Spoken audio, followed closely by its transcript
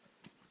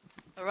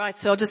All right,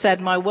 so I'll just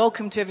add my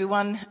welcome to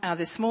everyone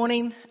this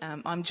morning.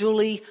 I'm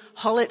Julie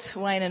Hollett.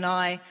 Wayne and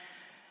I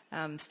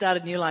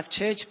started New Life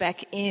Church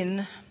back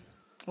in,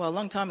 a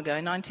long time ago,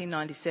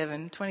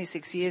 1997,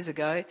 26 years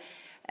ago,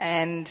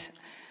 and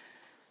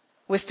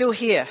we're still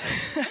here.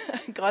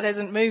 God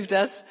hasn't moved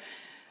us,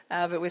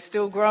 but we're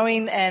still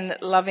growing and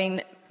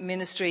loving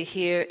ministry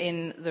here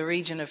in the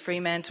region of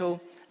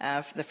Fremantle.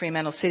 The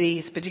Fremantle City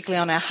is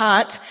particularly on our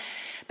heart.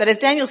 But as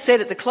Daniel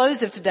said at the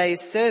close of today's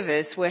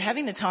service, we're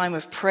having a time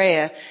of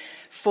prayer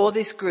for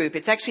this group.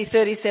 It's actually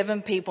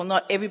 37 people.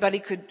 Not everybody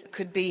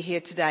could be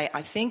here today,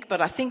 I think,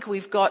 but I think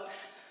we've got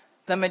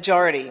the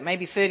majority,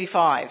 maybe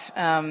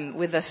 35,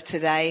 with us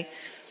today.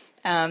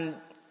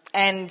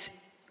 And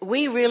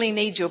we really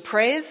need your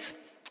prayers.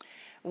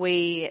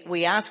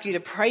 We ask you to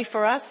pray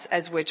for us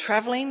as we're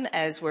traveling,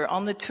 as we're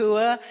on the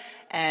tour,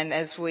 and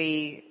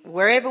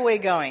wherever we're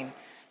going,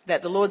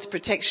 that the Lord's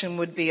protection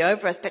would be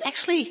over us. But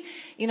actually,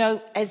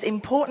 as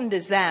important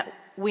as that,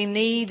 we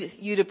need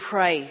you to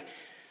pray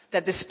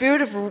that the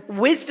spirit of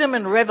wisdom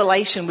and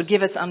revelation would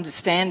give us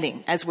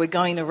understanding as we're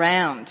going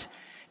around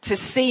to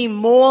see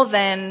more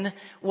than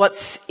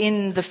what's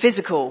in the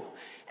physical,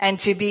 and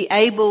to be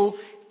able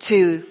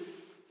to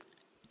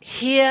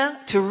hear,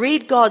 to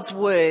read God's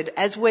word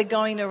as we're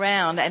going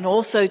around, and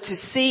also to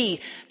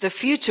see the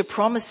future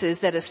promises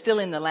that are still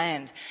in the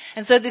land.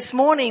 And so this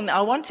morning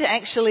I want to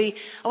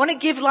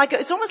give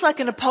it's almost like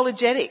an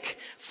apologetic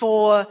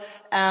for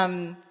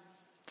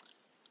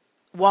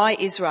why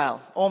Israel,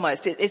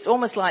 almost. It's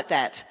almost like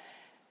that.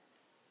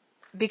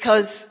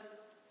 Because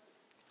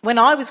when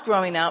I was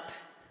growing up,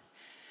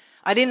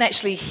 I didn't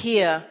actually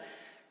hear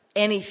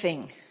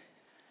anything.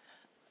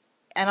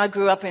 And I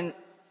grew up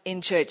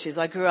in churches.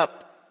 I grew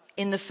up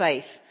in the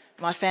faith.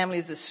 My family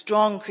is a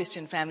strong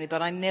Christian family,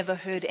 but I never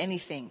heard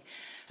anything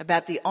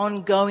about the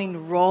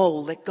ongoing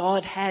role that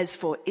God has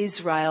for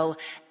Israel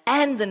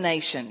and the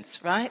nations,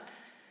 right?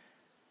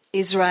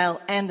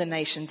 Israel and the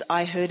nations.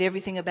 I heard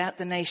everything about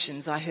the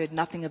nations. I heard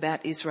nothing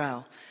about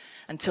Israel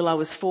until I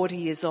was 40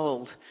 years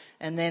old.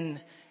 And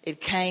then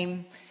it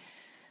came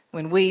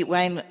when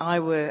Wayne and I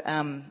were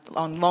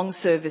on long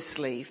service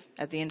leave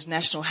at the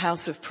International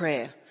House of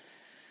Prayer.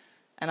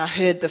 And I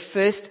heard the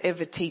first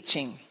ever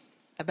teaching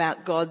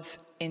about God's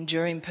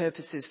enduring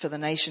purposes for the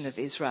nation of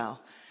Israel.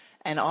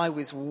 And I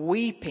was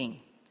weeping.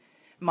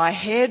 My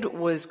head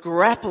was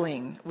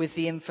grappling with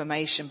the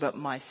information, but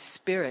my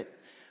spirit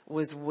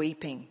was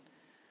weeping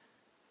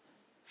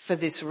for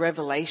this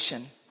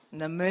revelation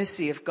and the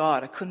mercy of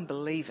God. I couldn't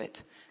believe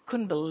it.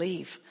 Couldn't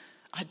believe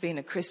I'd been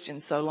a Christian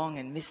so long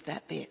and missed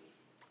that bit.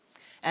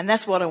 And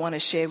that's what I want to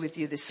share with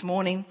you this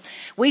morning.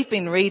 We've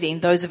been reading,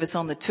 those of us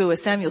on the tour,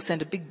 Samuel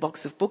sent a big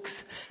box of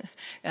books,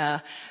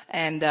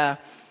 and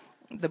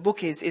the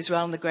book is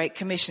Israel and the Great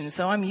Commission.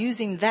 So I'm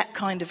using that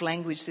kind of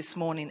language this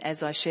morning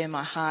as I share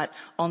my heart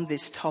on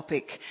this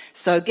topic.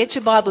 So get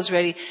your Bibles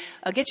ready.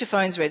 Get your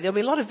phones ready. There'll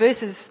be a lot of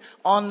verses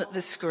on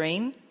the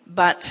screen,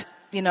 but,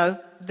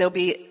 there'll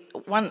be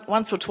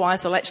once or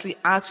twice I'll actually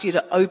ask you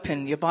to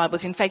open your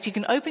Bibles. In fact, you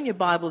can open your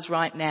Bibles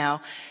right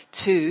now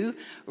to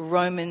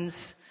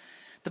Romans,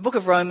 the book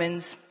of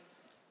Romans,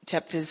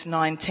 chapters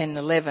 9, 10,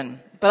 11.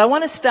 But I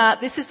want to start,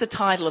 this is the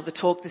title of the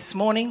talk this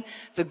morning,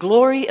 The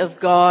Glory of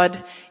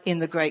God in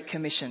the Great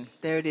Commission.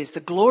 There it is,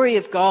 the glory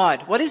of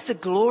God. What is the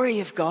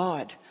glory of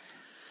God?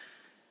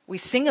 We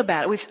sing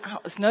about it.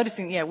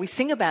 We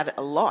sing about it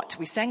a lot.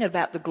 We sang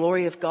about the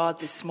glory of God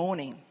this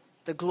morning.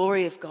 The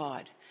glory of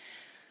God.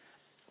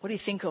 What do you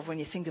think of when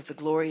you think of the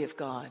glory of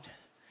God?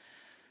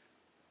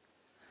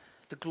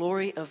 The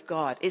glory of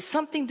God is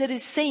something that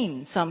is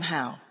seen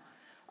somehow,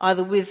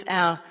 either with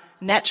our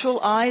natural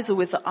eyes or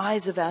with the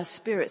eyes of our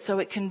spirit. So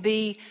it can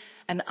be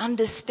an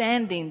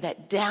understanding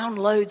that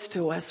downloads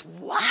to us,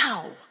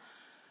 wow,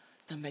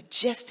 the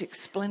majestic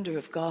splendor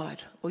of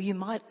God. Or you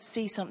might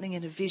see something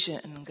in a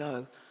vision and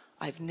go,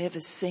 I've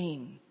never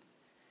seen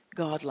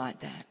God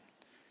like that.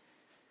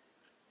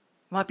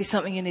 Might be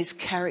something in his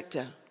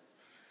character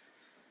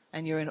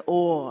and you're in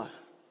awe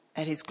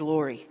at his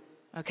glory.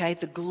 Okay,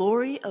 the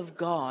glory of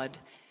God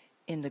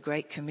in the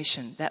Great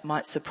Commission. That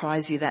might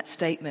surprise you, that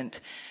statement.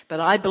 But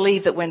I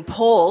believe that when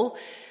Paul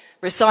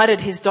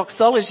recited his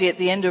doxology at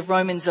the end of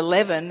Romans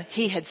 11,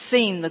 he had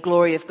seen the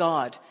glory of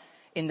God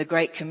in the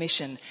Great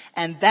Commission.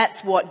 And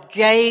that's what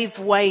gave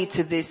way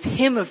to this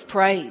hymn of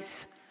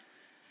praise.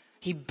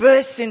 He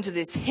bursts into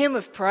this hymn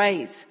of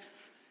praise.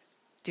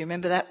 Do you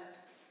remember that?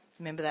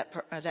 Remember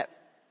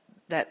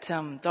that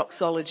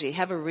doxology?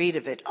 Have a read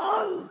of it.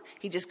 Oh,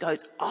 he just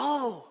goes,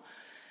 oh.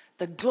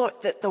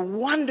 The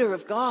wonder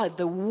of God,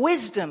 the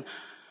wisdom,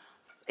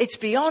 it's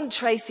beyond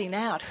tracing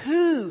out.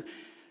 Who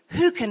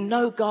can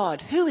know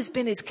God? Who has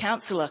been his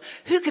counselor?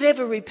 Who could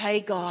ever repay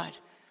God?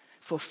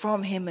 For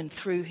from him and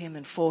through him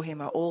and for him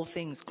are all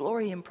things.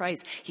 Glory and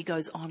praise. He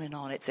goes on and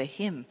on. It's a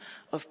hymn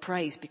of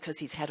praise because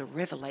he's had a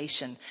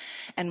revelation.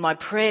 And my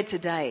prayer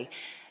today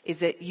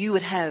is that you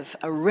would have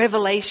a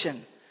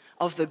revelation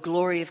of the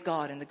glory of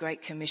God in the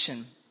Great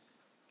Commission.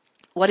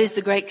 What is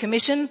the Great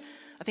Commission?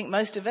 I think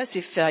most of us,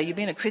 if you've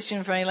been a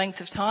Christian for any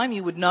length of time,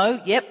 you would know,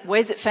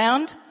 where's it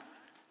found?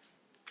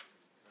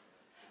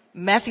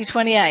 Matthew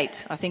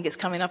 28. I think it's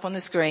coming up on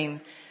the screen.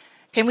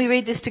 Can we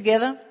read this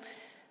together?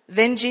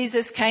 Then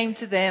Jesus came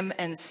to them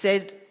and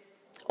said,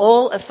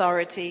 all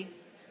authority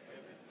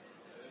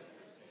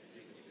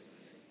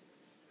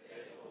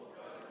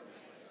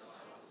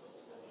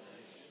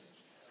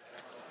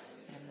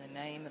in the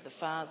name of the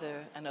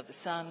Father and of the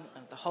Son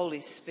and of the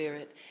Holy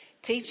Spirit,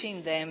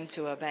 teaching them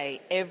to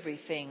obey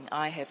everything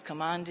I have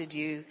commanded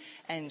you,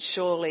 and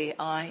surely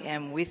I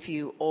am with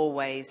you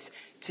always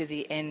to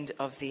the end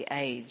of the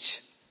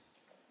age.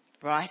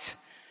 Right?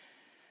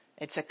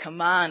 It's a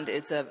command,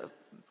 it's a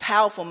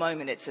powerful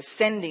moment, it's a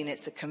sending,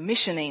 it's a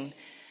commissioning.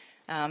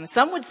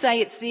 Some would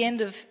say it's the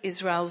end of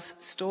Israel's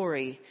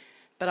story,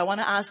 but I want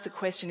to ask the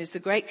question, is the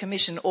Great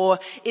Commission, or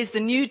is the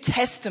New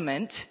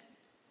Testament,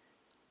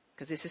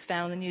 because this is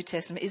found in the New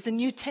Testament, is the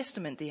New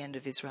Testament the end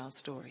of Israel's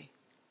story?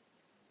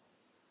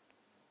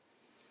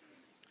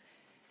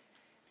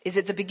 Is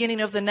it the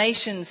beginning of the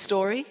nation's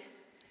story?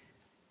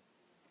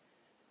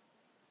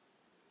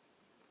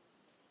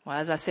 Well,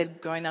 as I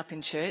said, growing up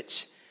in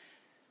church,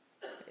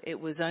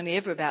 it was only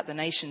ever about the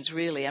nations,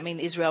 really. I mean,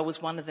 Israel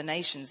was one of the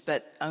nations,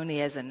 but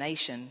only as a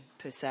nation,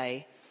 per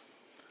se.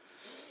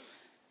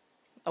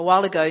 A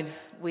while ago,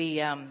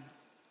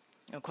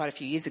 quite a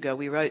few years ago,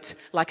 we wrote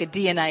like a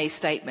DNA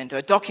statement, or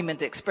a document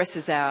that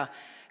expresses our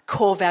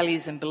core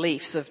values and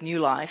beliefs of New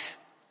Life.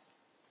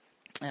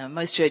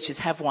 Most churches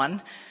have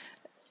one.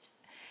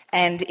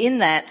 And in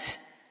that,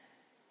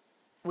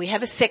 we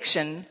have a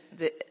section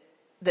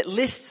that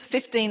lists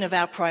 15 of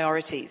our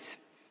priorities.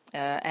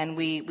 And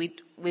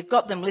we've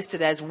got them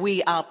listed as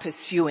we are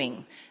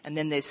pursuing. And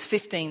then there's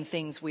 15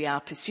 things we are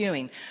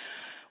pursuing.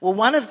 Well,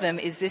 one of them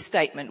is this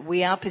statement: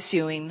 we are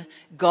pursuing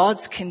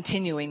God's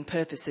continuing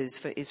purposes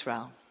for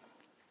Israel.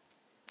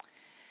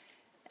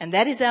 And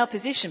that is our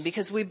position,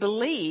 because we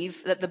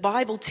believe that the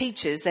Bible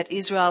teaches that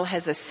Israel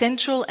has a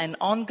central and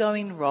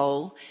ongoing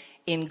role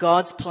in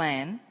God's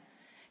plan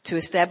to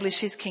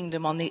establish his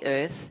kingdom on the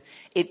earth.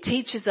 It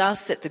teaches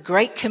us that the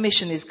Great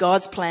Commission is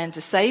God's plan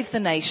to save the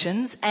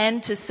nations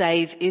and to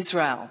save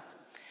Israel.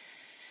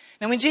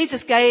 Now, when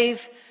Jesus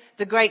gave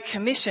the Great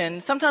Commission,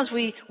 sometimes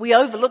we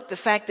overlook the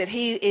fact that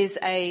he is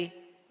a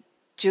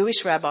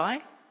Jewish rabbi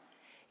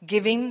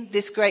giving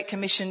this Great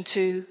Commission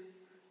to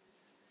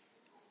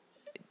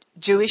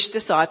Jewish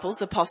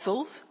disciples,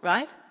 apostles,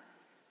 right?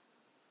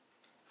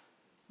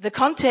 The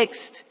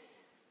context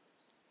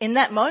in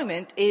that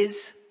moment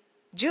is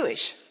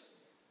Jewish.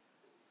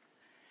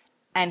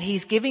 And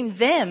he's giving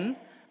them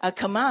a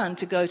command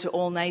to go to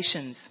all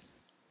nations.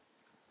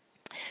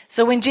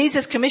 So when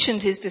Jesus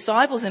commissioned his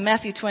disciples in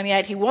Matthew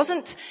 28, he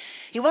wasn't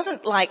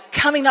like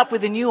coming up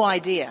with a new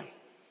idea.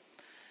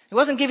 He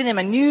wasn't giving them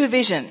a new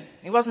vision.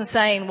 He wasn't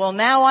saying, well,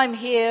 now I'm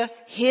here,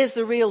 here's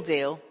the real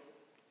deal.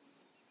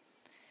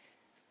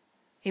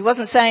 He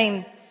wasn't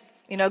saying,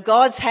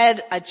 God's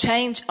had a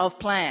change of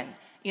plan.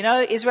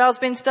 Israel's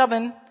been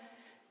stubborn.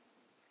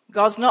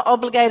 God's not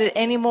obligated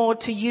anymore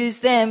to use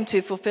them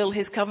to fulfill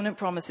his covenant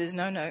promises.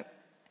 No.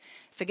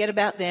 Forget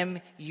about them.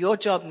 Your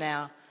job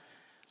now.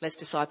 Let's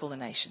disciple the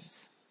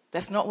nations.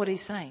 That's not what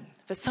he's saying.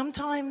 But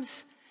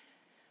sometimes,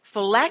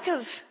 for lack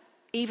of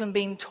even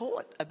being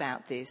taught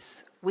about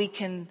this, we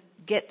can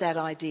get that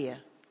idea.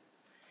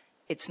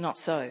 It's not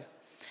so.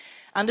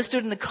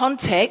 Understood in the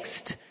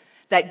context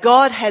that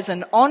God has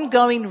an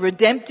ongoing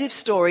redemptive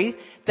story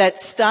that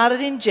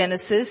started in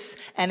Genesis,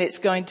 and it's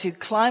going to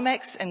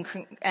climax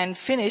and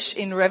finish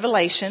in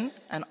Revelation,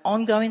 an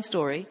ongoing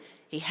story.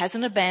 He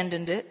hasn't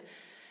abandoned it.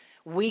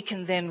 We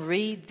can then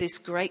read this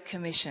Great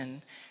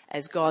Commission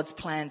as God's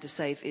plan to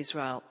save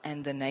Israel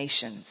and the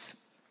nations,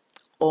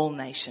 all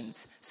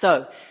nations.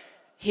 So,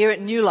 here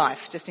at New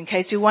Life, just in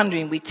case you're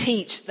wondering, we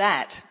teach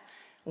that,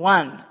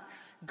 1,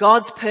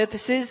 God's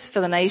purposes for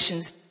the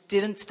nations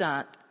didn't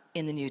start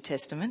in the New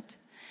Testament,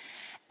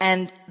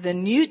 and the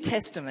New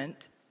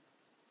Testament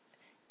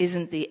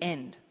isn't the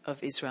end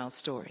of Israel's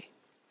story.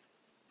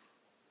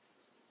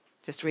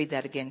 Just read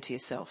that again to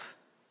yourself.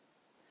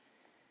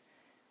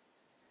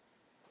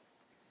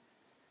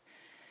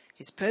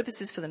 His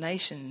purposes for the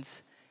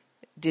nations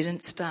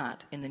didn't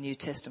start in the New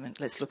Testament.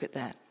 Let's look at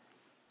that.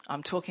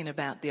 I'm talking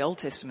about the Old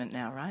Testament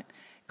now, right?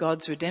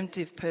 God's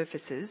redemptive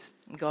purposes,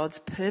 God's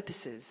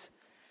purposes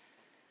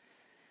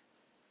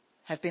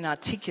have been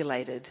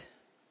articulated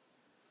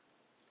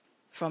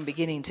from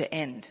beginning to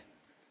end.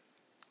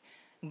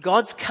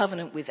 God's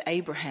covenant with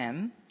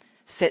Abraham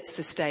sets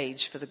the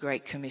stage for the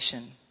Great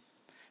Commission.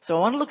 So I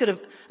want to look at a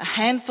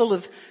handful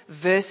of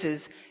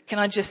verses. Can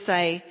I just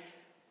say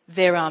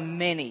there are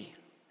many.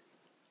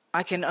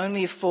 I can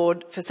only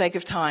afford, for sake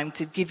of time,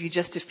 to give you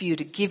just a few,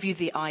 to give you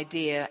the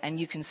idea,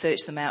 and you can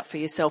search them out for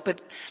yourself. But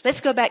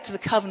let's go back to the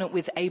covenant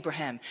with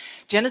Abraham.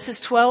 Genesis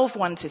 12,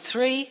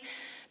 1-3.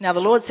 Now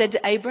the Lord said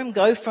to Abram,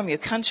 go from your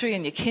country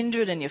and your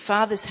kindred and your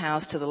father's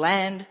house to the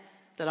land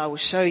that I will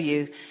show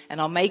you, and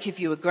I'll make of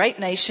you a great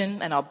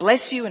nation, and I'll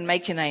bless you and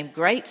make your name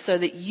great so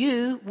that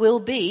you will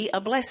be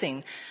a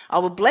blessing. I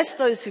will bless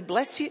those who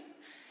bless you,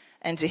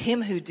 And to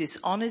him who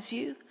dishonors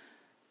you,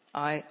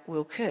 I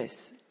will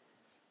curse.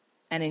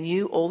 And in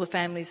you all the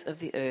families of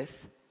the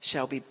earth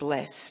shall be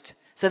blessed.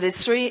 So there's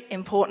 3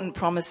 important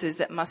promises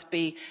that must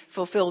be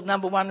fulfilled.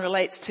 Number 1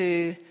 relates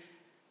to...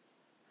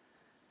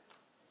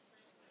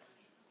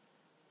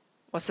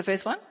 What's the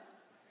first one?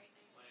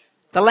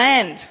 The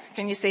land.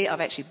 Can you see?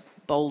 I've actually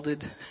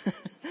bolded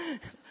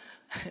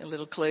a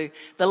little clue.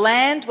 The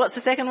land. What's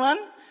the second one?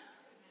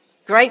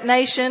 Great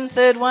nation.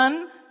 Third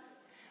one?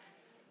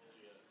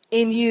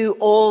 In you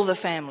all the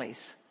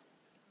families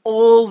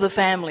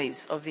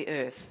of the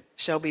earth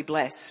shall be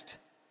blessed.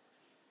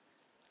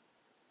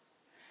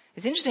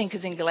 It's interesting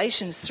because in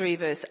Galatians 3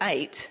 verse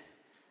 8,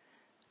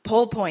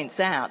 Paul points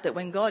out that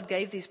when God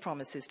gave these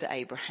promises to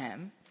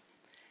Abraham,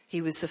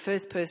 he was the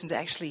first person to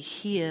actually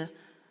hear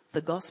the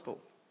gospel.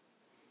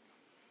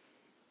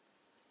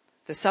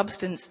 The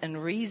substance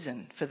and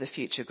reason for the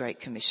future Great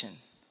Commission.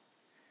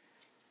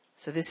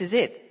 So this is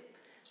it.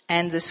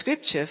 And the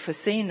scripture,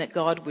 foreseeing that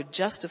God would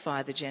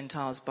justify the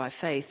Gentiles by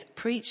faith,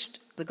 preached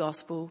the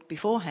gospel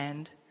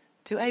beforehand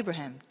to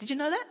Abraham. Did you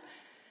know that?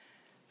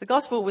 The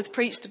gospel was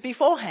preached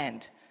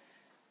beforehand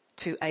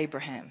to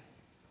Abraham,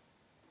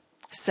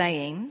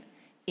 saying,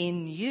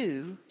 in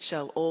you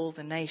shall all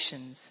the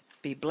nations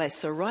be blessed.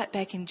 So right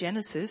back in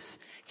Genesis,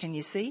 can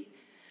you see?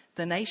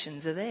 The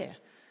nations are there.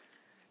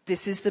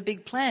 This is the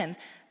big plan.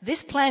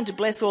 This plan to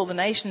bless all the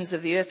nations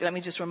of the earth, let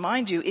me just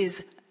remind you,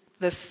 is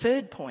the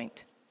third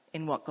point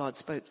in what God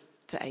spoke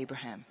to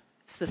Abraham.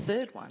 It's the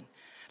third one.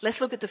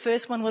 Let's look at the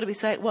first one. What did we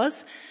say it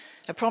was?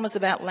 A promise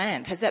about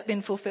land. Has that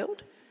been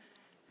fulfilled?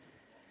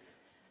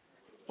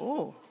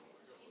 Oh,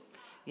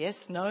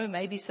 yes, no,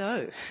 maybe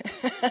so.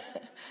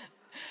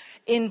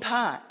 In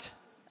part.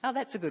 Oh,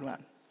 that's a good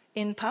one.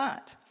 In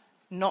part.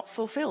 Not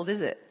fulfilled,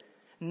 is it?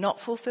 Not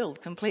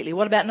fulfilled completely.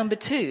 What about number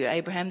 2?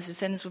 Abraham's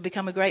descendants will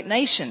become a great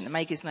nation and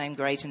make his name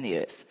great in the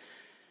earth.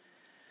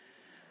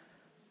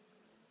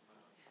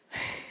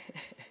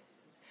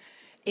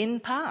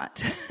 In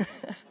part.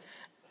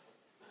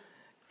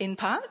 In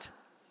part?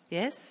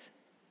 Yes.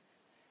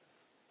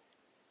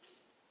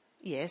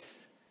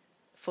 Yes.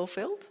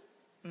 Fulfilled?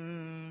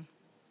 Don't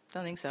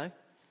think so.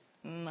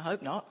 I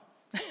hope not.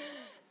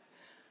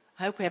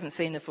 I hope we haven't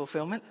seen the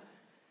fulfillment.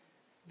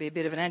 Be a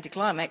bit of an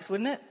anticlimax,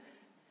 wouldn't it?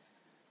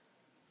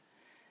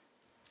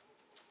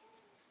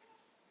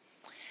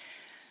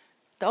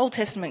 The Old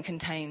Testament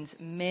contains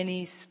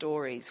many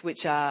stories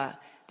which are,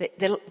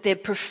 they're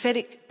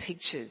prophetic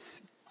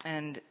pictures,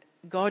 and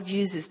God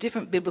uses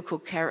different biblical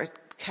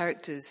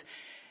characters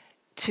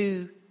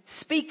to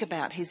speak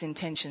about his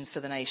intentions for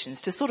the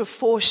nations, to sort of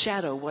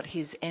foreshadow what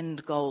his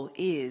end goal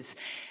is.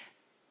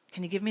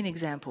 Can you give me an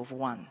example of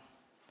one?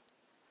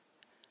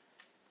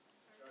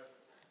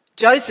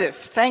 Joseph,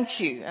 thank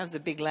you. That was a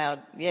big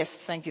loud yes,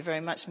 thank you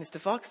very much, Mr.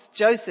 Fox.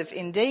 Joseph,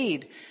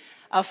 indeed,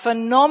 a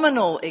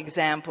phenomenal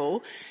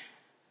example.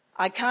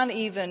 I can't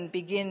even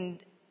begin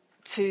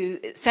to...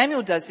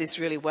 Samuel does this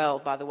really well,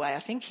 by the way. I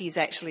think he's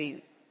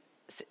actually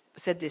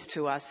said this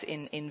to us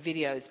in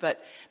videos,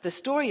 but the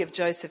story of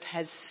Joseph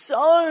has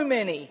so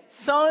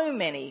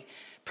many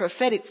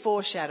prophetic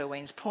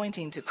foreshadowings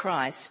pointing to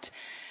Christ.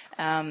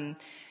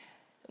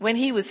 When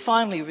he was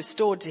finally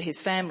restored to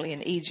his family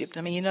in Egypt,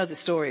 I mean, you know the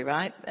story,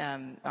 right?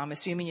 I'm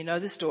assuming you know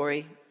the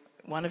story.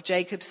 One of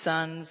Jacob's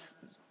sons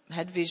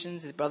had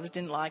visions. His brothers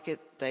didn't like it.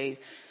 They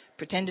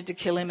pretended to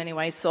kill him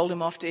anyway, sold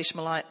him off to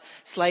Ishmaelite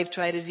slave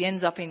traders. He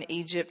ends up in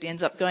Egypt. He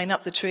ends up going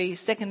up the tree,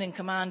 second in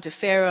command to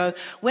Pharaoh.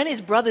 When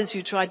his brothers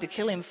who tried to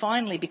kill him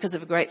finally, because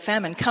of a great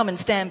famine, come and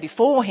stand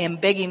before him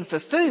begging for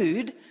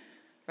food,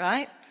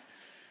 right?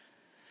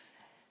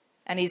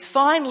 And he's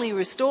finally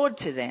restored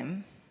to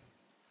them.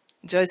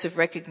 Joseph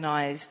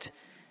recognized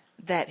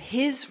that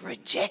his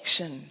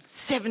rejection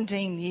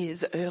 17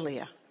 years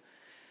earlier,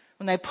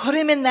 when they put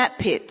him in that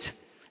pit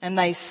and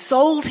they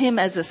sold him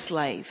as a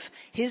slave,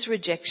 his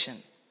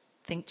rejection,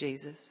 think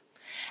Jesus,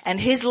 and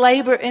his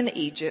labor in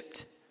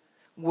Egypt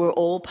were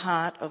all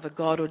part of a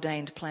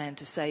God-ordained plan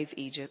to save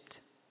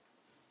Egypt,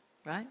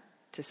 right?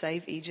 To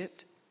save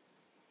Egypt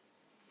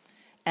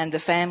and the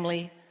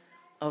family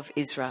of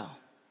Israel.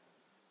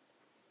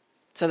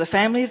 So the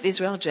family of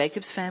Israel,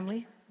 Jacob's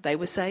family, they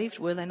were saved,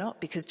 were they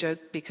not? Because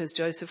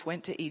Joseph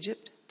went to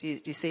Egypt. Do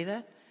you see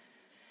that?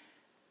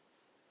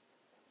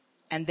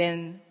 And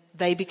then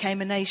they became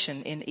a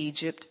nation in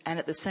Egypt, and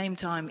at the same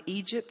time,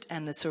 Egypt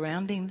and the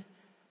surrounding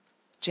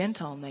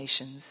Gentile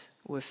nations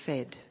were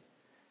fed.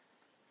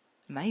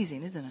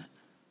 Amazing, isn't it?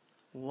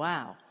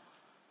 Wow.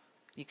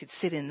 You could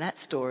sit in that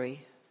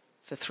story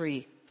for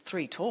three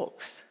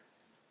talks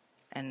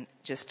and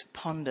just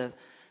ponder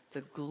the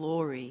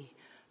glory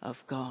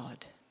of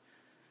God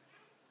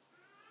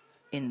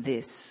in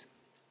this.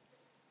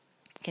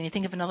 Can you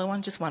think of another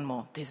one? Just one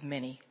more. There's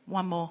many.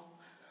 One more.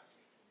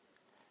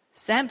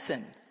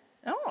 Samson.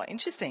 Oh,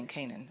 interesting,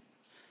 Keenan.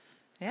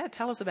 Yeah,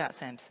 tell us about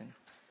Samson.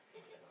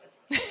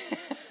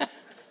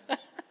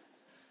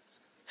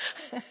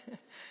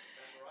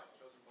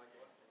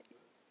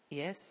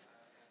 Yes.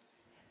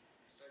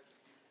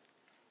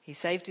 He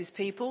saved his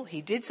people.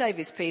 He did save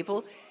his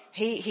people.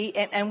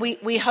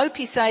 We hope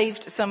he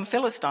saved some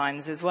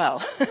Philistines as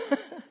well.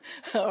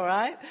 All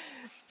right?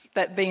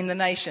 That being the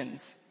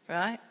nations,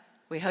 right?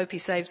 We hope he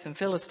saved some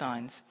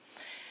Philistines.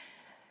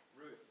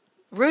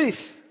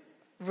 Ruth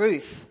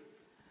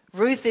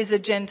is a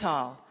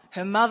Gentile.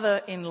 Her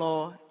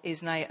mother-in-law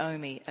is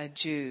Naomi, a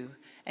Jew.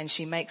 And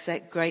she makes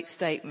that great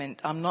statement,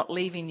 I'm not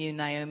leaving you,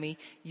 Naomi.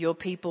 Your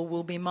people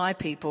will be my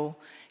people.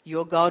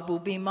 Your God will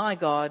be my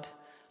God.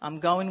 I'm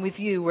going with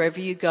you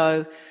wherever you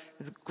go.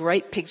 It's a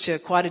great picture,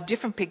 quite a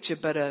different picture,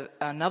 but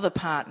another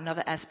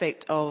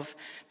aspect of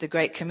the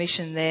Great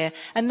Commission there.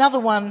 Another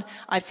one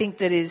I think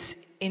that is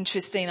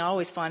interesting, I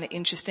always find it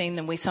interesting,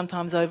 and we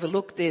sometimes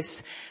overlook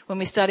this when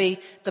we study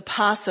the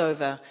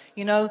Passover.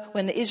 You know,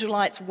 when the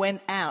Israelites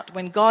went out,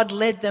 when God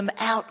led them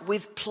out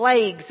with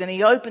plagues and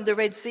he opened the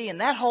Red Sea and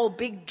that whole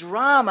big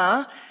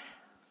drama,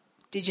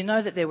 did you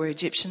know that there were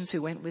Egyptians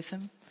who went with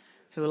them?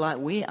 Who were like,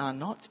 we are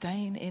not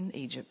staying in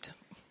Egypt.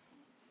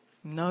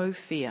 No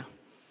fear.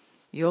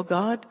 Your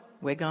God,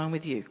 we're going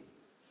with you.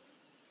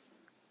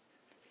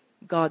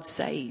 God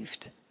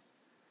saved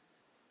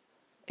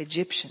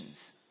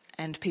Egyptians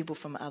and people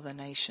from other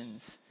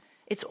nations.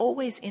 It's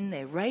always in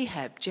there.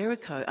 Rahab,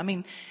 Jericho. I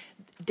mean,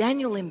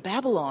 Daniel in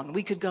Babylon.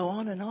 We could go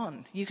on and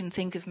on. You can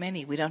think of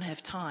many. We don't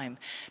have time.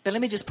 But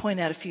let me just point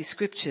out a few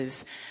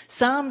scriptures.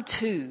 Psalm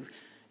 2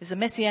 is a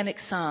messianic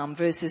psalm,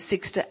 verses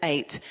 6 to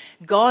 8.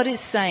 God is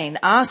saying,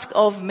 ask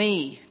of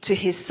me to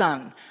his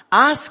son.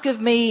 Ask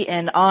of me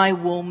and I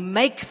will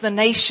make the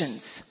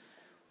nations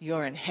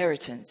your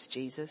inheritance,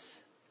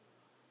 Jesus.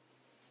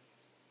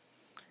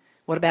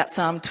 What about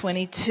Psalm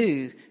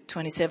 22,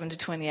 27 to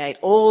 28?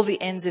 All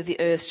the ends of the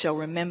earth shall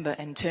remember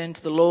and turn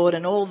to the Lord,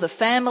 and all the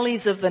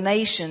families of the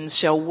nations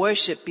shall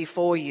worship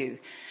before you.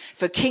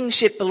 For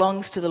kingship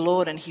belongs to the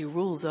Lord, and he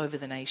rules over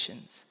the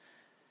nations.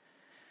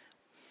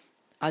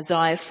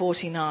 Isaiah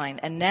 49,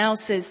 and now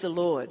says the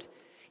Lord,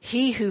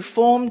 he who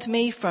formed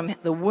me from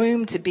the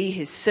womb to be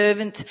his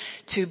servant,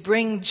 to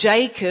bring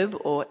Jacob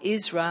or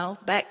Israel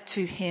back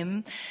to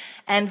him,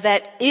 and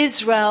that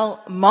Israel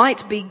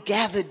might be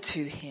gathered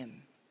to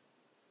him.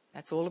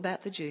 That's all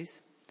about the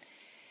Jews.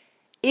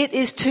 It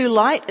is too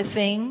light a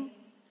thing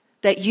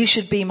that you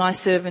should be my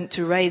servant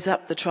to raise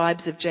up the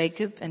tribes of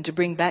Jacob and to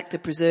bring back the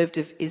preserved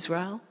of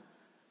Israel.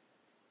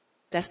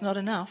 That's not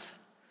enough.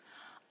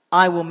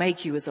 I will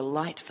make you as a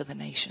light for the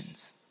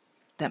nations,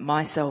 that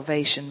my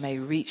salvation may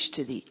reach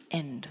to the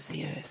end of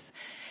the earth.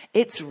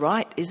 It's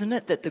right, isn't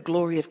it, that the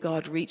glory of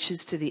God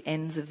reaches to the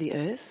ends of the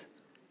earth?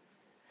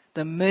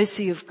 The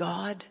mercy of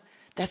God,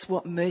 that's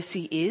what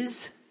mercy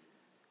is.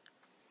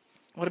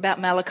 What about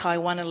Malachi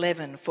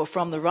 1:11? For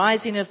from the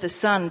rising of the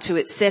sun to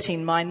its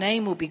setting, my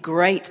name will be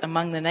great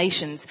among the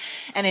nations.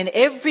 And in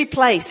every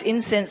place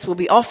incense will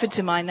be offered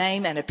to my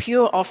name and a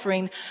pure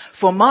offering.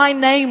 For my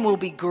name will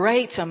be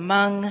great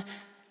among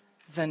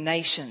the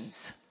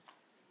nations,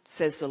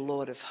 says the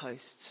Lord of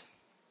hosts.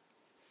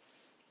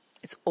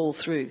 It's all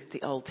through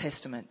the Old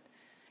Testament.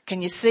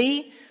 Can you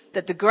see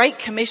that the Great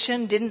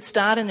Commission didn't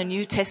start in the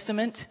New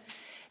Testament?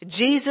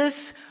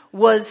 Jesus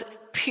was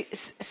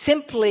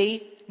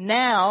simply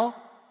now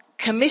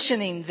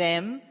commissioning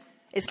them.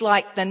 It's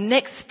like the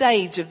next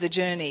stage of the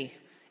journey.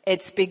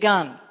 It's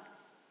begun.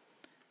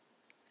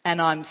 And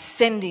I'm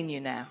sending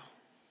you now.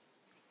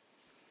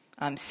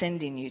 I'm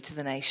sending you to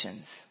the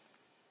nations.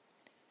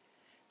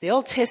 The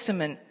Old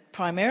Testament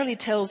primarily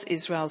tells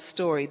Israel's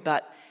story,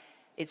 but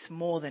it's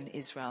more than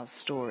Israel's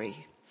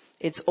story.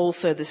 It's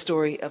also the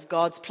story of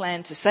God's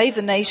plan to save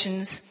the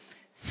nations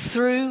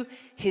through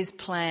his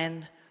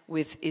plan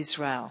with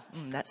Israel.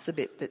 That's the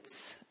bit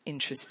that's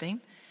interesting.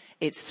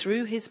 It's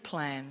through his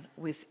plan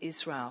with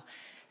Israel.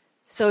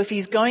 So if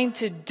he's going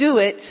to do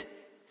it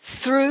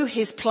through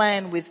his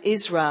plan with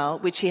Israel,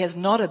 which he has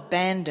not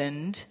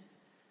abandoned,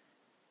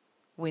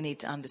 we need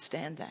to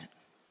understand that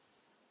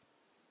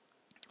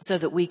so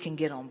that we can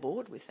get on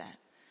board with that.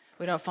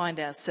 We don't find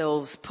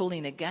ourselves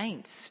pulling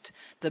against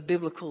the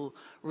biblical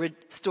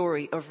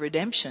story of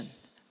redemption,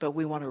 but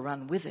we want to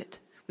run with it.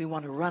 We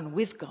want to run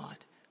with God.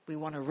 We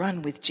want to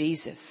run with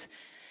Jesus.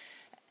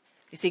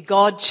 You see,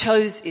 God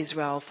chose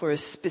Israel for a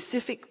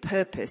specific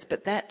purpose,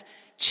 but that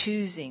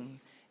choosing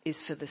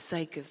is for the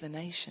sake of the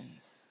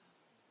nations.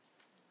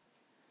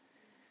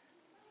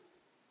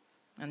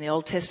 And the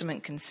Old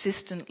Testament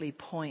consistently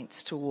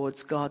points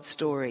towards God's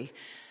story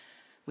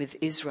with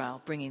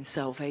Israel bringing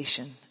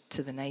salvation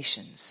to the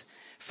nations.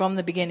 From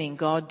the beginning,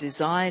 God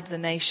desired the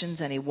nations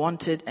and he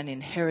wanted an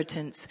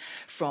inheritance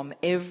from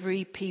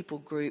every people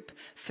group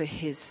for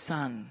his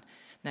son.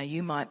 Now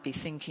you might be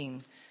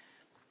thinking,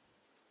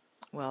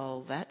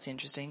 well, that's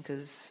interesting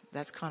because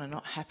that's kind of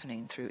not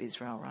happening through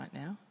Israel right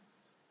now.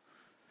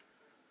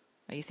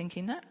 Are you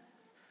thinking that?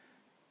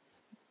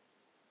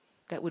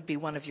 That would be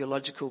one of your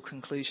logical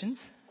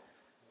conclusions.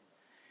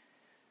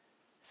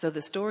 So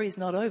the story's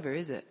not over,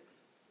 is it?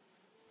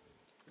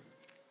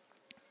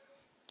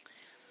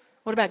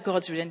 What about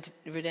God's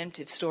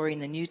redemptive story in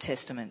the New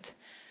Testament?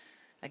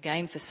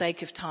 Again, for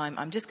sake of time,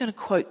 I'm just going to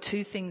quote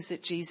two things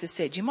that Jesus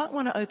said. You might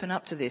want to open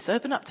up to this.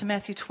 Open up to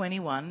Matthew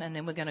 21, and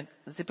then we're going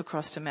to zip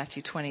across to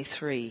Matthew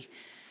 23.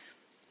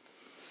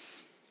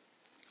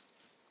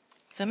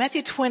 So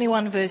Matthew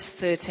 21, verse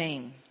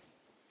 13.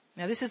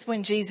 Now this is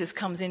when Jesus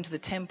comes into the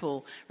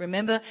temple,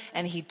 remember,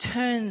 and he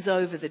turns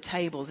over the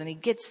tables and he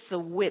gets the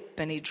whip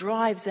and he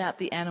drives out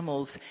the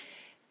animals.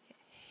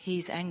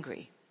 He's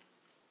angry.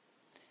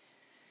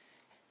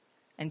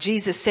 And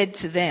Jesus said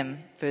to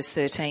them, verse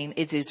 13,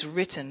 "It is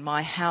written,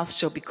 my house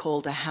shall be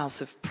called a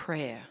house of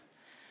prayer,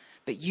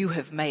 but you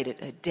have made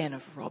it a den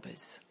of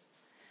robbers."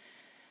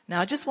 Now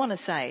I just want to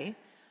say,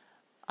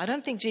 I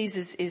don't think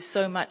Jesus is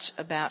so much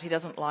about, he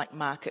doesn't like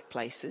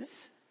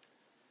marketplaces.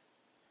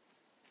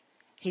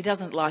 He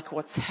doesn't like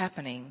what's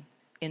happening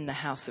in the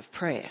house of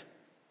prayer.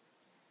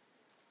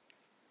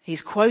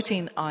 He's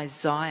quoting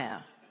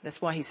Isaiah.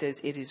 That's why he says,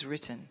 "It is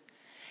written."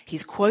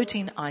 He's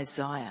quoting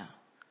Isaiah.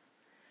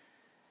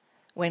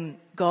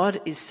 When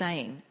God is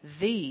saying,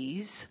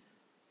 these,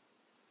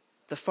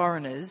 the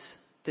foreigners,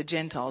 the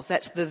Gentiles,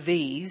 that's the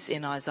these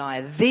in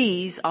Isaiah,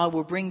 these I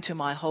will bring to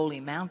my holy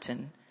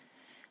mountain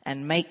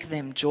and make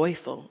them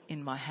joyful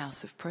in my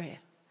house of prayer.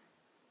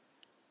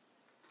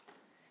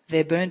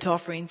 Their burnt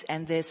offerings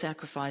and their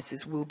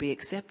sacrifices will be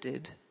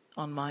accepted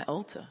on my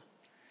altar.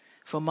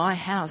 For my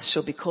house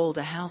shall be called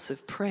a house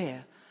of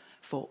prayer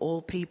for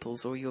all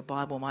peoples, or your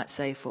Bible might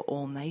say for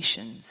all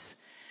nations.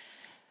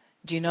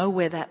 Do you know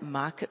where that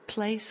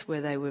marketplace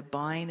where they were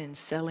buying and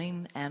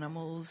selling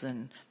animals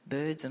and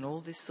birds and all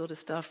this sort of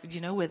stuff, do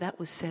you know where that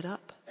was set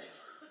up?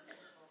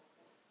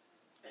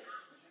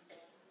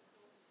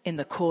 In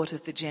the court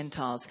of the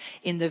Gentiles,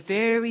 in the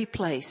very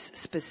place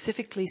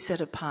specifically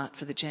set apart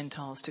for the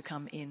Gentiles to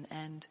come in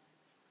and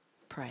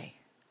pray.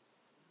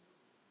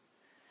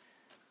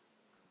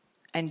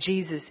 And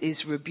Jesus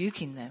is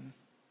rebuking them.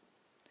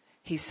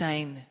 He's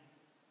saying,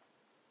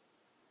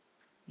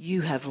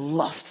 you have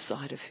lost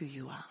sight of who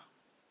you are.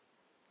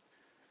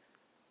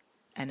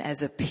 And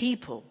as a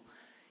people,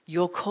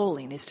 your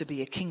calling is to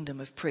be a kingdom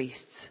of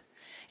priests.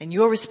 And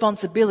your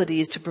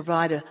responsibility is to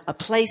provide a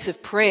place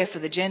of prayer for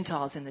the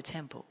Gentiles in the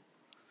temple.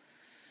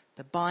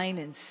 The buying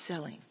and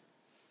selling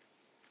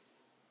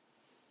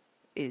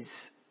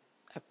is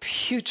a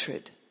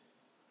putrid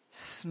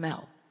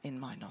smell in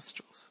my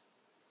nostrils.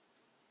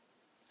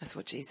 That's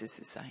what Jesus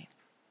is saying.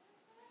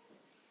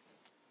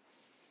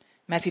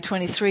 Matthew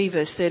 23,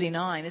 verse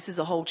 39, this is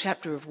a whole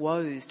chapter of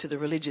woes to the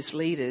religious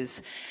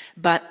leaders.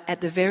 But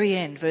at the very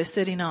end, verse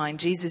 39,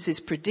 Jesus is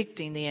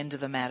predicting the end of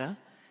the matter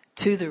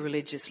to the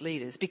religious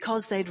leaders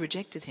because they'd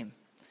rejected him.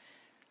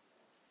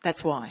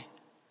 That's why.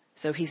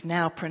 So he's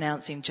now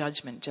pronouncing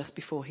judgment just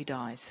before he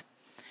dies.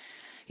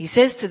 He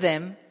says to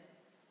them,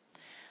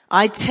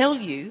 "I tell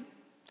you,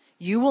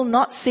 you will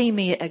not see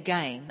me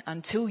again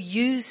until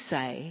you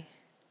say,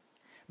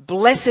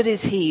 'Blessed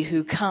is he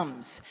who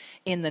comes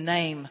in the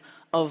name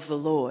of the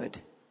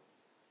Lord.'"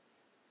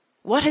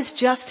 What has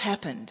just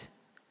happened?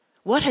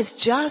 What has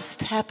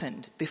just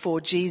happened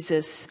before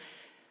Jesus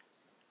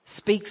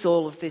speaks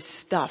all of this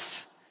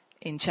stuff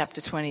in chapter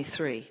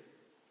 23?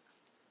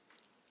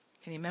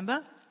 Can you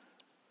remember?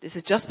 This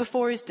is just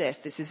before his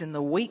death. This is in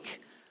the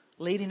week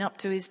leading up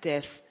to his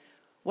death.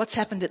 What's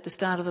happened at the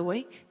start of the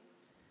week?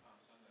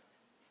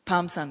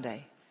 Palm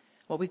Sunday.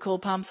 What we call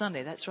Palm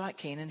Sunday. That's right,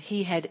 Keenan.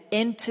 He had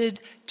entered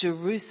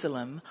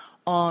Jerusalem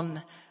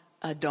on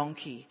a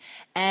donkey,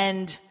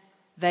 and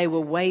they were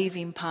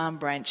waving palm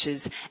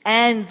branches,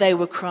 and they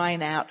were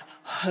crying out,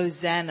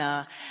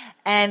 "Hosanna,"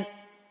 and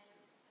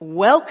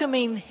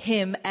welcoming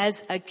him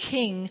as a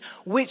king,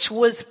 which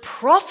was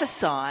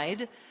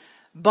prophesied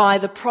by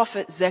the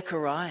prophet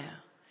Zechariah.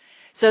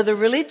 So the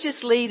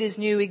religious leaders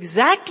knew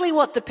exactly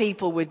what the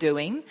people were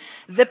doing.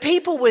 The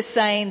people were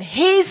saying,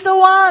 "He's the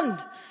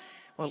one."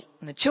 Well,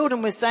 and the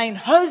children were saying,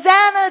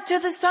 "Hosanna to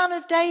the Son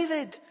of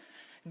David.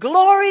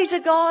 Glory to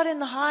God in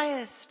the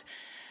highest."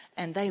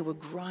 And they were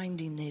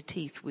grinding their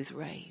teeth with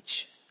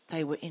rage.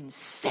 They were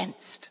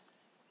incensed.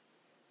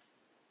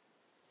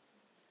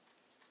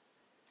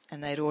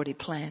 And they'd already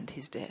planned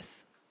his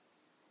death.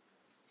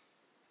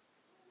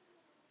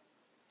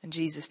 And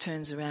Jesus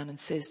turns around and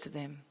says to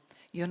them,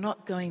 "You're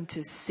not going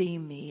to see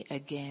me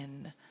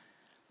again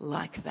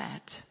like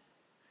that,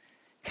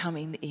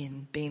 coming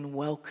in, being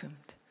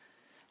welcomed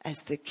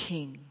as the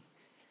King,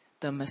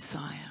 the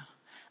Messiah,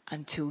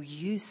 until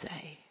you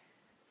say,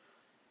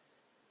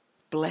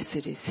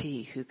 'Blessed is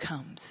he who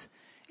comes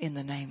in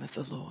the name of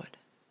the Lord.'"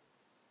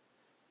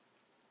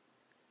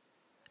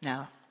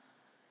 Now,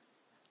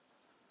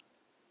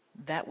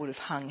 that would have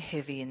hung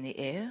heavy in the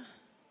air,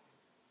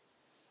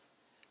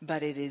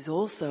 but it is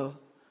also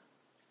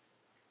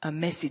a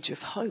message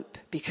of hope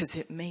because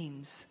it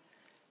means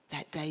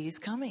that day is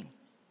coming,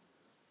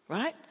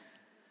 right?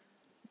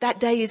 That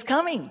day is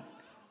coming.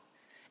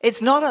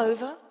 It's not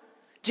over.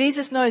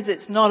 Jesus knows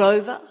it's not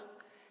over.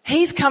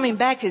 He's coming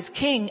back as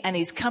king, and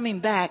he's coming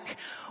back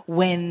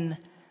when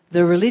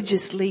the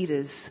religious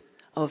leaders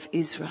of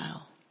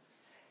Israel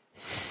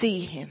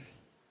see him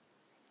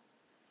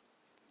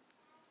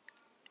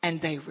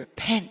and they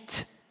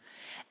repent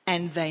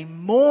and they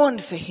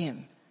mourned for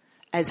him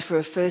as for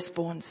a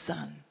firstborn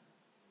son.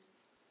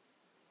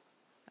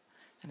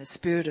 And a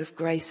spirit of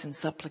grace and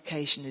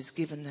supplication is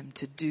given them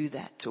to do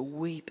that, to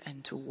weep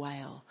and to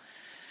wail.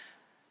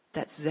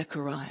 That's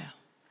Zechariah.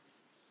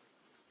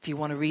 If you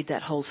want to read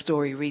that whole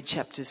story, read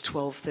chapters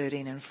 12,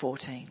 13 and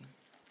 14.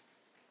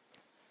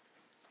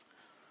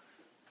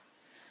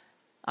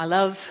 I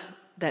love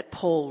that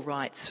Paul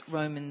writes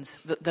Romans,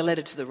 the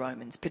letter to the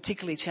Romans,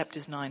 particularly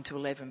chapters 9 to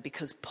 11,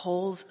 because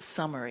Paul's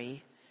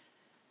summary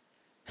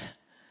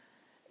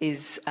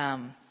is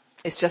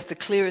it's just the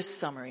clearest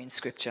summary in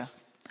Scripture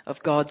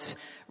of God's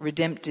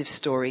redemptive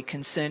story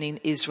concerning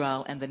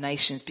Israel and the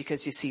nations,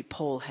 because you see,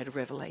 Paul had a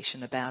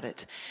revelation about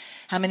it.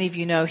 How many of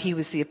you know he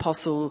was the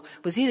apostle?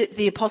 Was he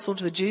the apostle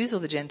to the Jews or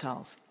the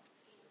Gentiles?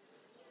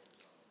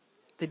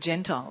 The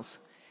Gentiles.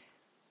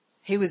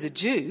 He was a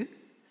Jew,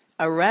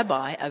 a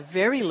rabbi, a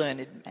very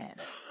learned man,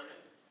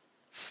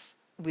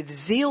 with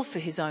zeal for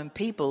his own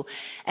people.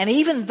 And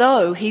even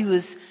though he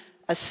was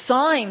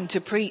assigned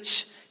to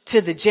preach to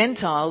the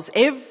Gentiles,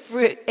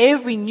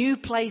 every new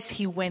place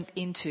he went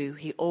into,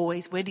 he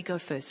always, where did he go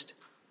first?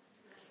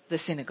 The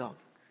synagogue.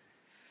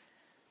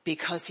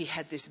 Because he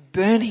had this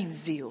burning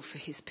zeal for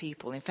his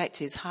people. In fact,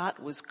 his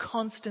heart was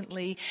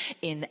constantly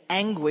in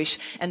anguish.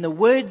 And the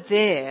word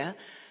there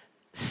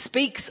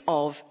speaks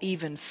of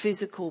even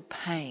physical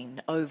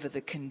pain over the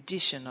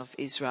condition of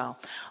Israel.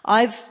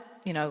 I've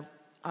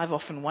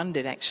often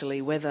wondered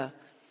actually whether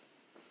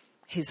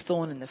his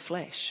thorn in the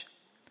flesh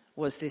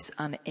was this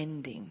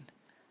unending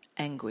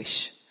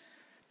anguish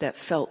that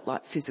felt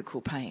like physical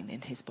pain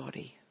in his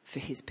body for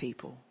his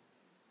people.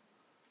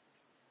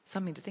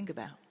 Something to think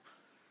about.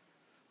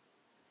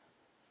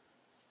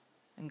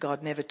 And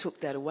God never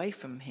took that away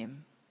from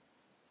him,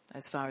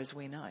 as far as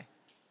we know.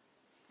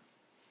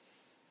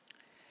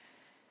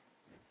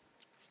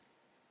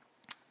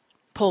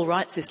 Paul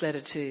writes this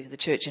letter to the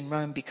church in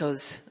Rome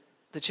because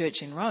the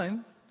church in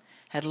Rome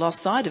had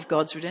lost sight of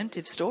God's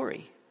redemptive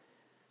story.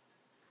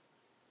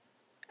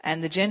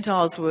 And the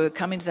Gentiles were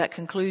coming to that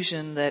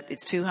conclusion that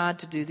it's too hard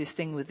to do this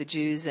thing with the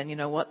Jews, and you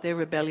know what, they're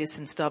rebellious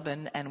and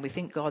stubborn, and we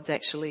think God's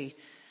actually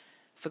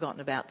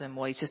forgotten about them,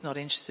 or he's just not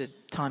interested,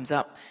 time's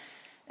up.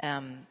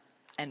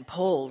 And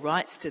Paul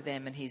writes to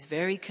them, and he's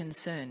very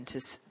concerned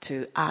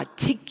to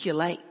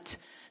articulate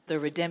the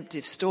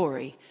redemptive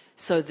story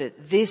so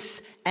that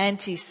this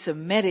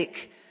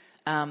anti-Semitic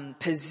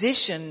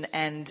position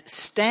and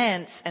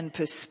stance and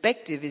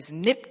perspective is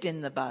nipped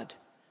in the bud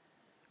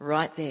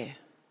right there.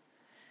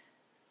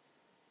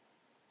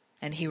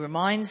 And he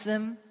reminds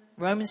them,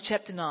 Romans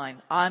chapter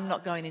 9, I'm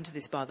not going into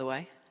this, by the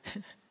way.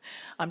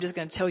 I'm just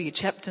going to tell you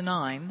chapter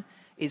 9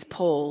 is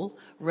Paul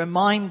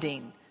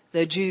reminding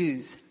the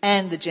Jews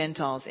and the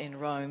Gentiles in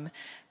Rome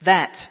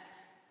that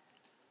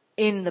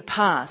in the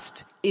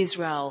past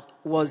Israel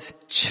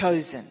was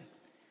chosen.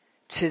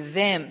 To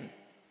them,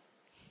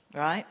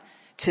 right?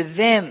 To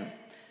them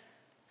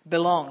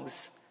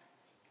belongs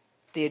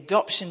the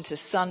adoption to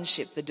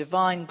sonship, the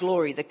divine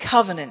glory, the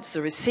covenants,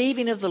 the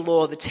receiving of the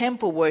law, the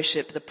temple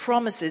worship, the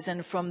promises,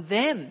 and from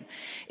them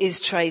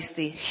is traced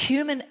the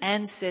human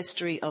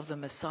ancestry of the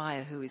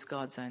Messiah, who is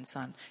God's own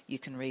Son. You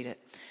can read it.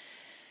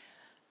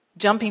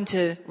 Jumping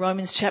to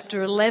Romans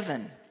chapter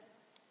 11,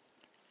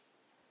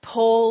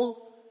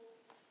 Paul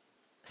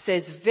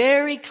says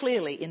very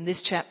clearly in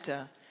this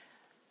chapter,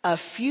 a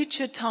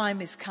future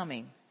time is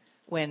coming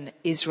when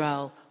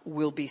Israel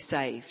will be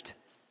saved.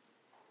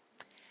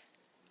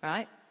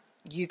 Right?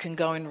 You can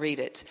go and read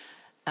it.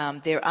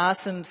 There are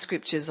some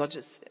scriptures. I'll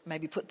just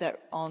maybe put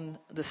that on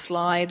the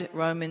slide.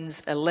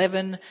 Romans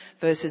 11,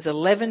 verses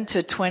 11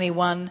 to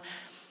 21.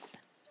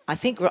 I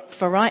think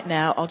for right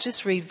now, I'll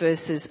just read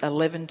verses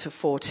 11 to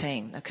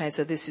 14. Okay,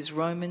 so this is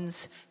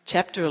Romans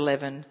chapter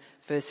 11,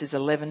 verses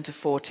 11 to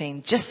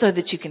 14, just so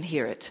that you can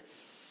hear it.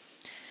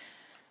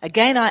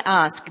 Again, I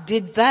ask,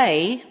 did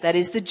they, that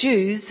is the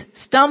Jews,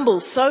 stumble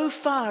so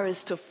far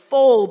as to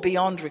fall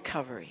beyond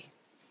recovery?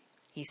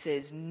 He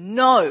says,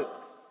 no,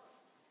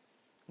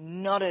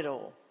 not at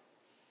all.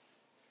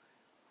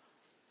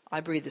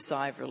 I breathe a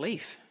sigh of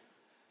relief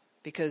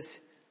because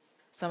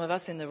some of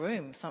us in the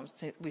room,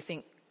 we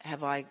think,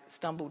 have I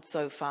stumbled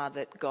so far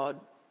that God,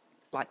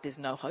 like there's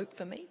no hope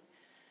for me?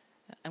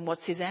 And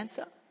what's his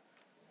answer?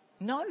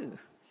 No,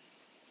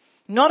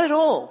 not at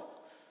all.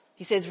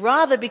 He says,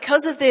 rather,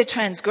 because of their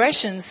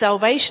transgression,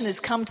 salvation has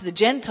come to the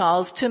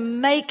Gentiles to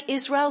make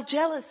Israel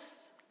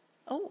jealous.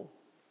 Oh.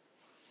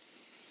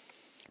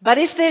 But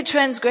if their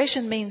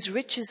transgression means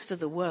riches for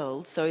the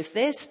world, so if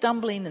their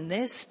stumbling and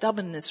their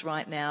stubbornness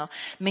right now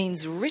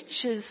means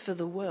riches for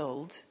the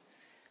world,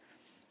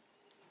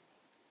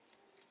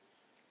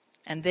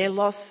 and their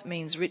loss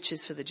means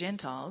riches for the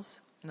Gentiles,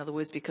 in other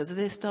words, because of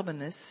their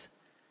stubbornness,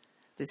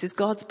 this is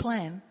God's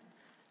plan.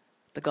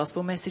 The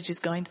gospel message is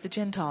going to the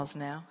Gentiles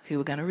now,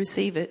 who are going to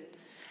receive it.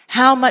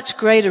 How much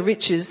greater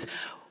riches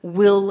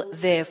will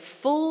their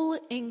full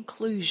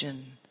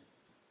inclusion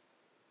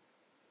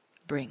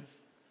bring?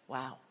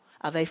 Wow.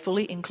 Are they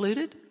fully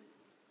included?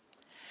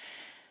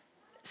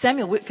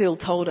 Samuel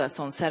Whitfield told us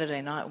on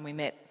Saturday night when we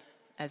met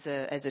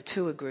as a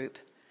tour group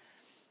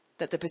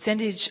that the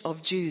percentage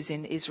of Jews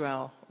in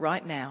Israel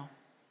right now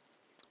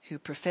who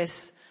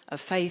profess a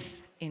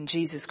faith in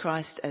Jesus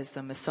Christ as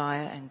the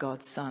Messiah and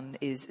God's Son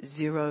is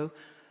 0.3%.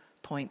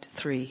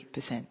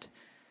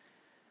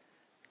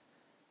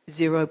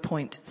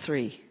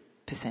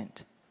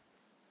 0.3%.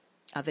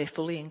 Are they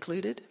fully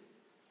included?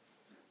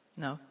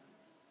 No.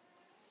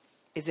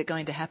 Is it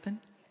going to happen?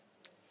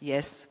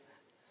 Yes.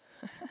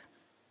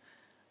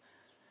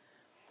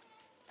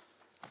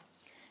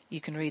 You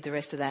can read the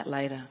rest of that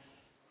later.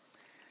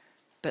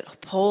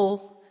 But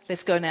Paul,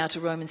 let's go now to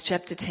Romans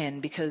chapter 10,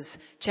 because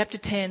chapter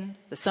 10,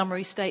 the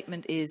summary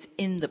statement is,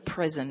 in the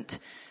present,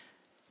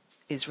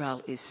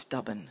 Israel is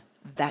stubborn.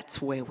 That's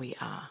where we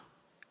are.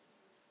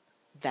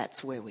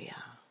 That's where we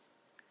are.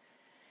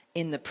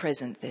 In the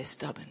present, they're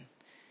stubborn.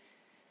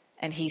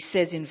 And he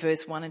says in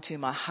verse 1 and 2,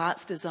 my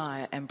heart's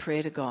desire and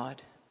prayer to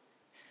God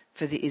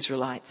for the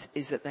Israelites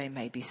is that they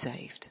may be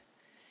saved.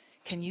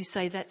 Can you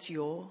say that's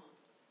your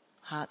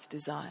heart's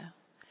desire?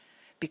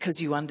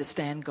 Because you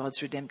understand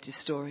God's redemptive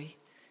story?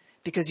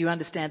 Because you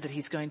understand that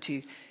he's going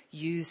to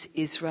use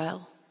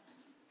Israel?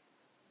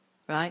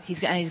 Right? And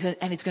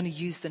he's going to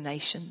use the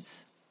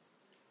nations.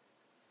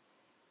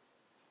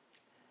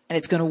 And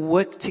it's going to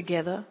work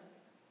together.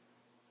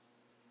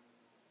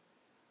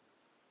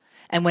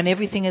 And when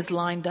everything is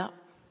lined up,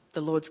 the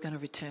Lord's going to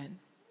return.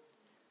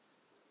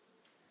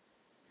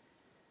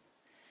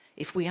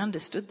 If we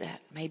understood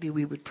that, maybe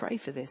we would pray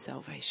for their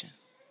salvation.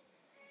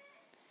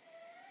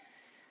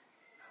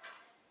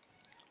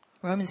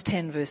 Romans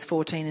 10 verse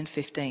 14 and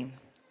 15.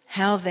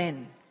 How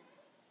then,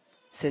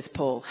 says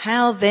Paul,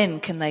 how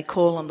then can they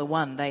call on the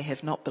one they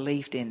have not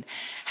believed in?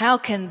 How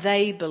can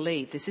they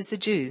believe, this is the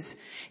Jews,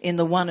 in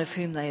the one of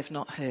whom they have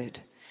not heard?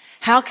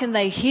 How can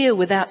they hear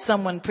without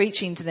someone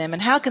preaching to them?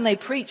 And how can they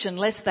preach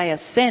unless they are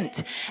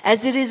sent?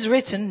 As it is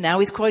written, now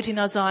he's quoting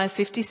Isaiah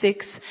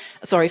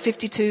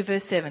 52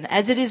 verse 7.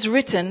 As it is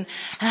written,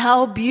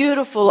 how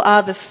beautiful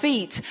are the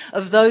feet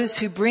of those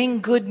who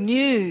bring good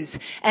news.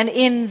 And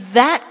in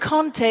that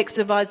context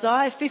of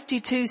Isaiah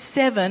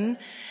 52:7,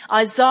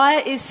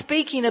 Isaiah is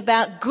speaking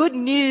about good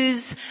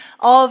news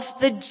of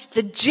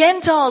the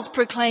Gentiles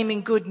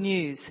proclaiming good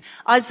news.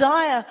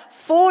 Isaiah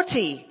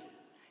 40,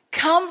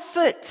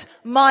 comfort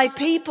my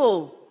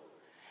people.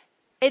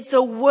 It's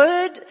a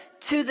word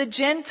to the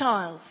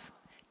Gentiles.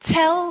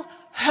 Tell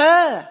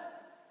her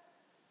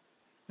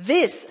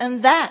this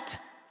and that.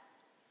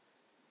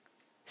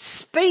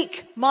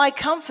 Speak my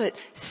comfort.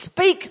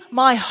 Speak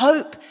my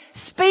hope.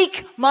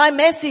 Speak my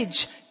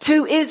message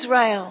to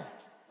Israel.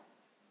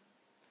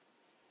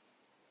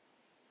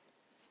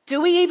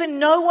 Do we even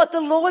know what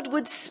the Lord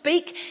would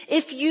speak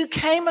if you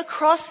came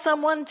across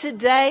someone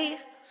today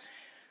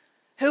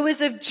who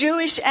is of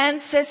Jewish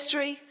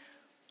ancestry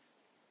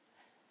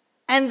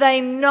and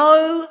they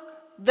know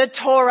the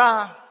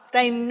Torah,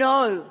 they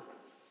know,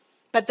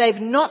 but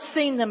they've not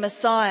seen the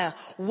Messiah?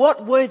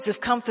 What words of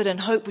comfort and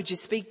hope would you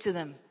speak to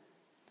them?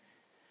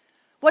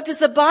 What does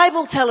the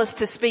Bible tell us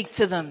to speak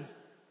to them?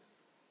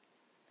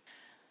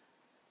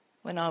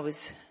 When I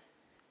was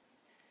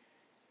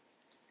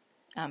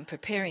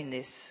preparing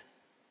this,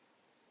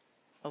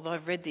 although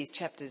I've read these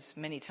chapters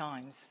many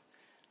times,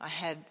 I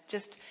had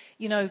just,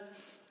 I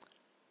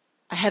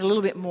had a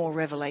little bit more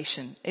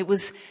revelation. It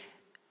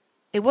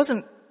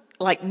wasn't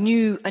like a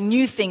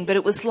new thing, but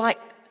it was like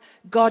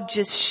God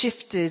just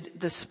shifted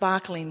the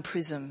sparkling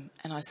prism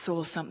and I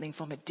saw something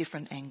from a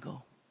different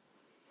angle.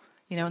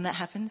 You know when that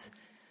happens?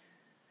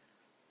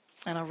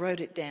 And I wrote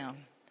it down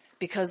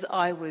because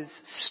I was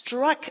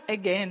struck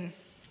again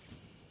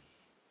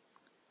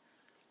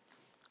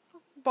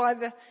by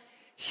the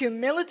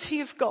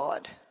humility of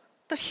God.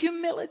 The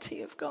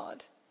humility of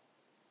God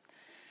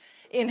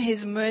in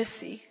his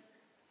mercy.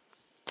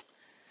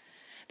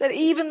 That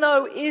even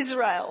though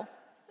Israel,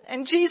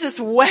 and Jesus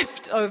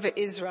wept over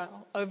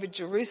Israel, over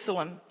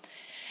Jerusalem,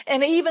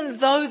 and even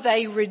though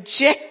they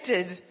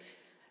rejected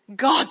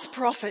God's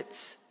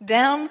prophets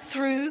down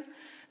through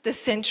the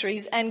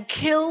centuries and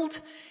killed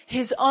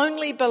his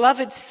only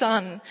beloved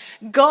son,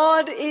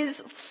 God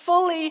is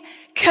fully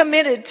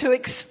committed to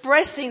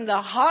expressing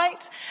the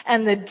height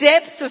and the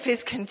depths of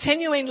his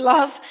continuing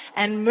love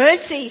and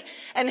mercy.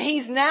 And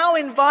he's now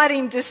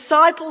inviting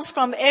disciples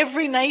from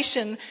every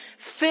nation,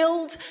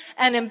 filled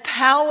and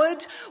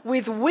empowered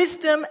with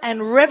wisdom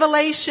and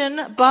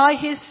revelation by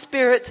his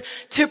Spirit,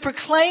 to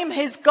proclaim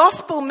his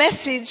gospel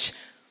message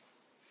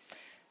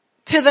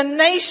to the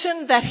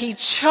nation that he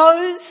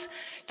chose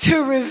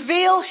to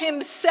reveal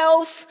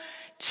himself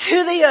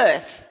to the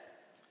earth.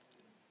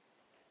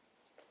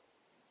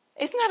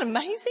 Isn't that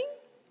amazing?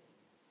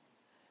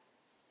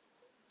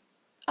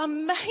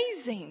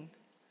 Amazing.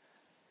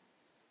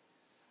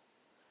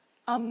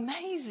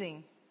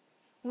 Amazing.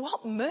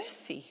 What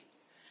mercy.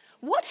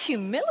 What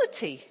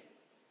humility.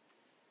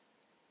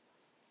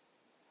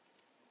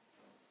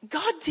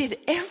 God did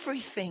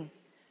everything.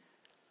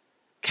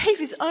 Gave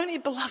his only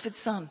beloved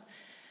son.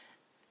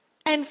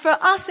 And for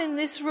us in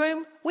this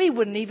room, we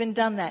wouldn't even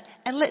done that.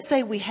 And let's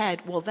say we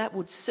had, well, that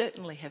would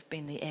certainly have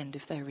been the end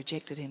if they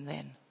rejected him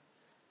then.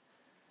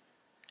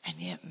 And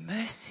yet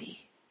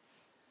mercy,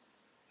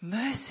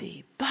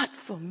 but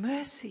for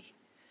mercy.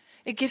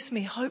 It gives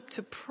me hope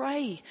to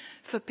pray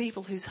for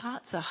people whose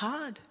hearts are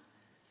hard.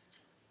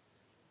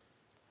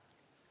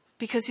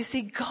 Because you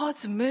see,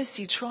 God's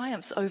mercy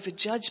triumphs over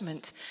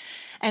judgment.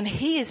 And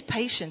he is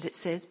patient, it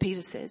says,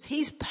 Peter says.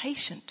 He's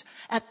patient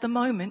at the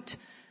moment.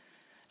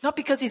 Not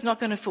because he's not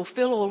going to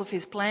fulfill all of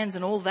his plans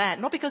and all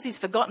that. Not because he's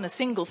forgotten a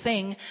single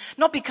thing.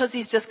 Not because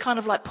he's just kind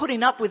of like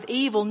putting up with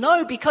evil.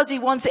 No, because he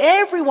wants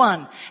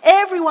everyone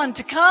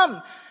to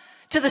come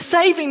to the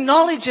saving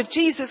knowledge of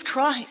Jesus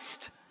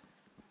Christ.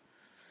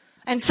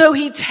 And so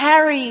he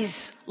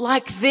tarries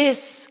like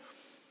this.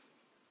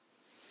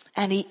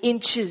 And he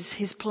inches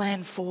his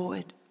plan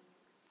forward.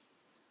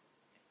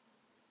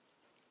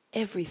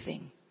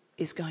 Everything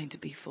is going to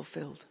be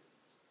fulfilled.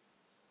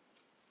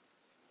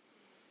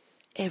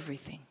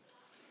 Everything.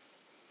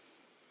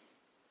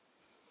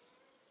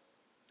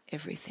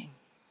 Everything.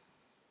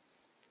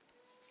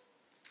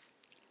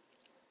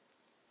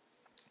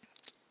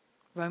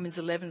 Romans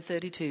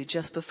 11:32,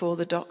 just before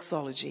the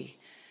doxology,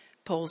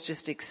 Paul's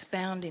just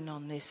expounding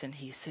on this and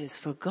he says,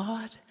 for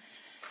God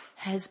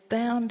has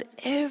bound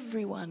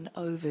everyone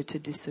over to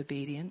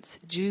disobedience,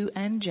 Jew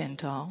and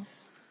Gentile,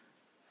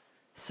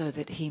 so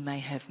that he may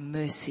have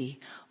mercy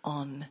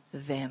on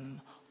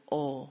them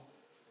all.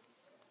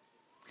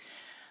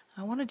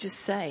 I want to just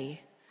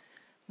say,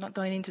 not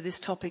going into this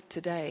topic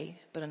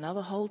today, but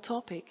another whole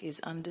topic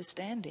is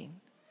understanding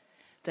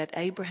that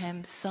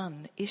Abraham's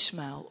son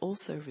Ishmael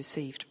also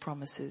received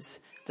promises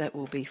that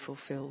will be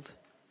fulfilled.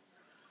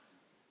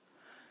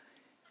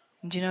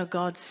 And you know,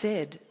 God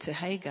said to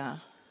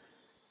Hagar,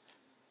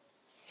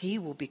 he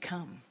will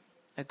become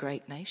a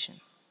great nation.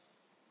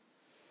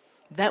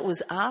 That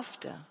was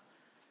after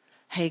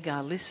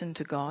Hagar listened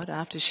to God,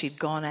 after she'd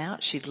gone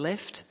out, she'd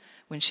left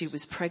when she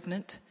was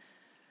pregnant.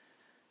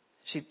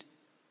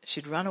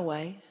 She'd run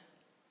away,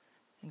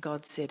 and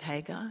God said,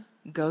 Hagar,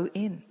 go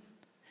in,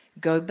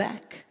 go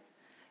back,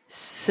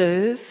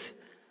 serve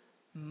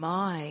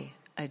my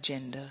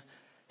agenda,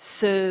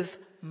 serve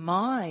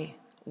my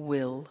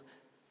will,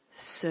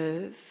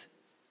 serve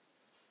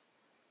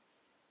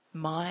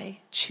my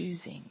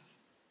choosing.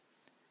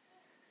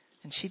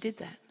 And she did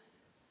that.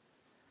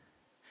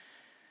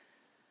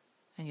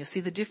 And you'll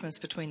see the difference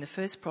between the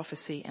first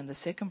prophecy and the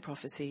second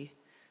prophecy.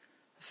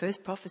 The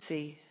first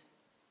prophecy,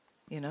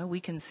 you know,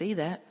 we can see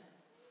that.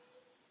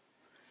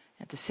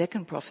 And the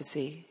second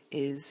prophecy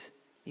is,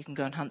 you can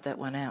go and hunt that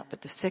one out,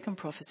 but the second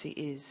prophecy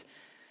is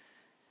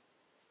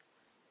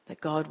that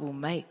God will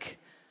make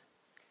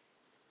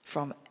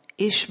from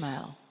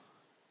Ishmael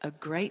a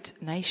great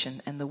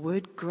nation. And the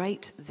word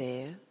great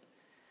there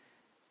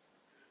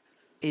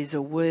is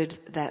a word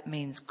that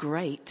means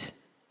great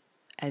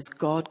as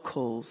God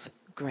calls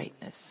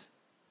greatness.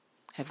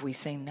 Have we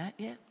seen that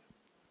yet?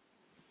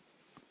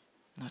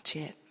 Not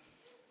yet.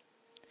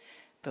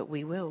 But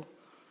we will.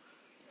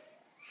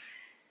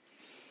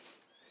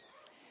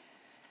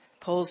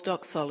 Paul's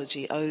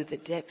doxology, oh, the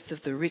depth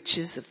of the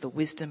riches of the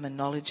wisdom and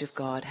knowledge of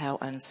God, how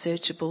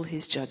unsearchable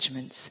his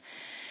judgments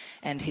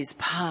and his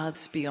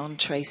paths beyond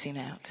tracing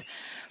out.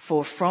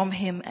 For from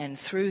him and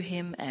through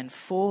him and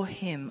for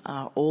him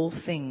are all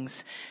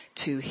things.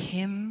 To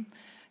him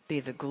be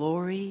the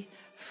glory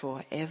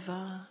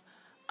forever.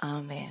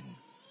 Amen.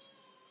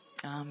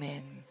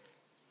 Amen.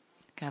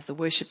 Can I have the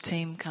worship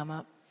team come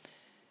up?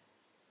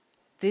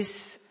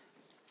 This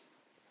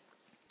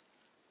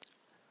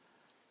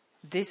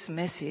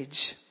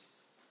message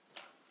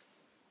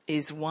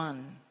is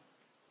one,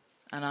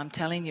 and I'm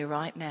telling you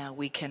right now,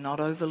 we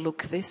cannot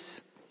overlook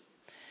this.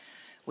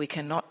 We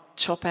cannot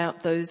chop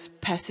out those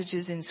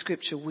passages in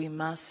Scripture. We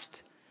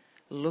must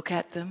look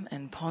at them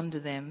and ponder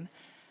them.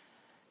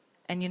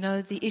 And you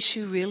know, the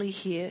issue really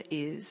here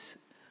is,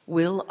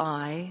 will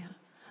I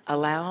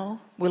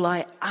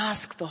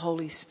ask the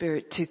Holy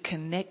Spirit to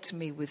connect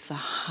me with the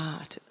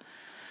heart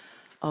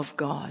of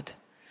God,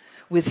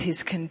 with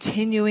his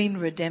continuing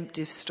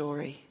redemptive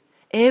story,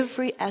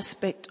 every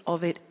aspect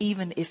of it,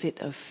 even if it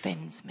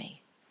offends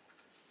me.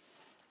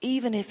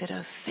 Even if it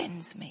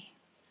offends me.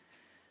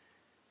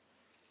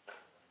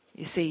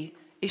 You see,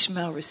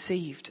 Ishmael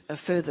received a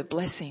further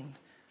blessing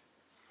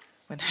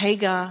when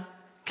Hagar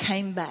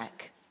came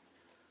back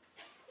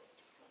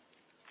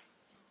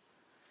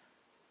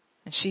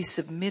and she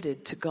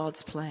submitted to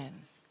God's plan.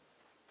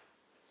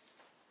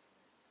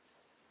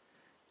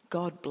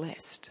 God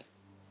blessed.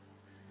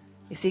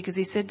 You see, because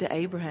he said to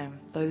Abraham,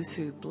 those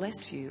who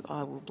bless you,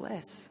 I will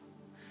bless.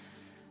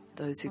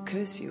 Those who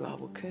curse you, I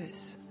will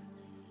curse.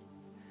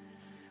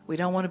 We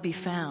don't want to be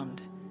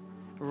found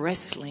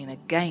wrestling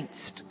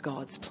against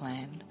God's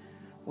plan.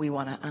 We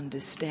want to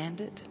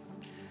understand it.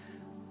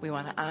 We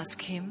want to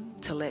ask him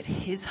to let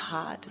his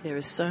heart. There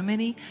are so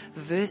many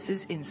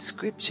verses in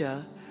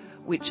Scripture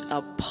which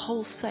are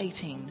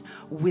pulsating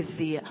with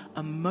the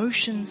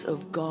emotions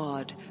of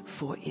God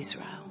for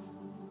Israel.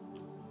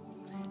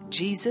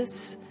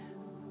 Jesus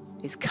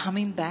is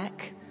coming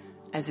back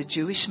as a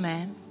Jewish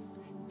man,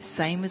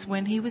 same as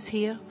when he was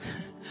here,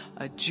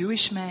 a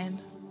Jewish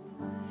man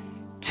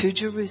to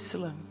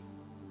Jerusalem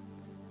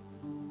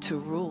to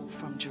rule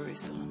from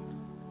Jerusalem.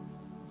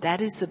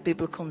 That is the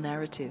biblical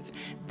narrative.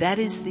 That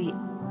is the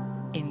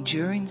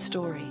enduring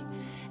story.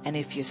 And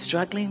if you're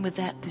struggling with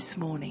that this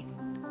morning,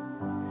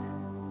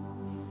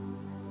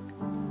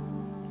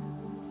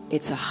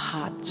 it's a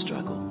hard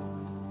struggle.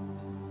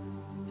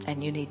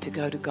 And you need to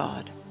go to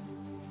God.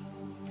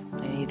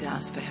 You need to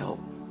ask for help.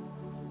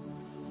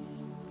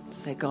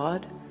 Say,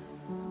 God,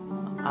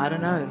 I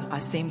don't know. I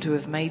seem to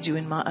have made you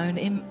in my own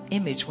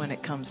image when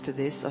it comes to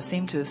this. I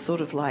seem to have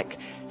sort of like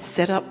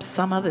set up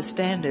some other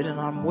standard and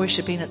I'm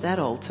worshipping at that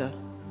altar.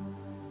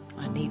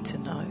 I need to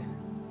know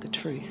the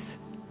truth.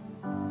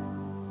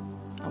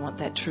 I want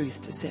that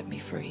truth to set me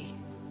free.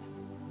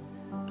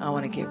 I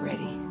want to get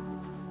ready.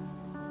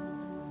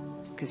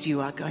 Because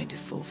you are going to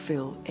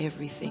fulfill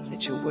everything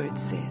that your word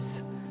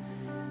says.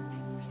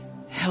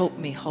 Help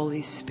me,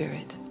 Holy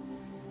Spirit.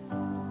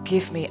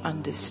 Give me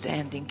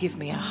understanding. Give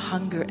me a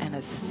hunger and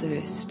a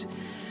thirst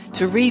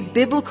to read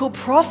biblical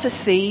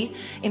prophecy.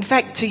 In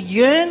fact, to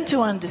yearn to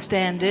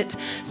understand it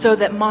so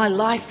that my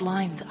life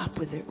lines up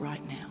with it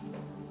right now.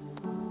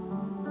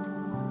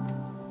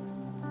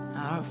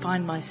 I don't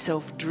find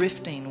myself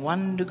drifting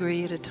 1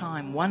 degree at a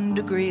time, 1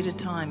 degree at a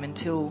time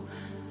until,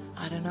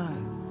 I don't know.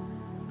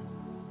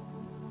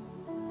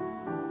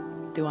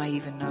 Do I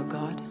even know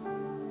God?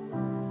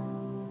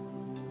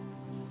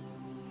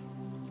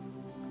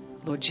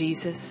 Lord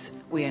Jesus,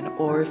 we are in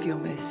awe of your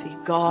mercy.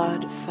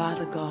 God,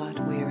 Father God,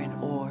 we are in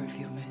awe of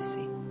your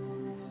mercy.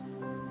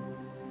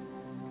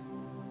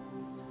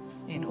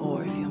 In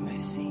awe of your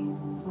mercy.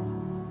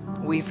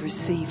 We've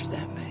received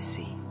that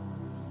mercy.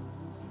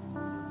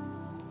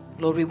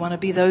 Lord, we want to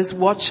be those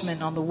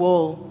watchmen on the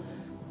wall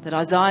that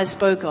Isaiah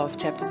spoke of,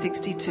 chapter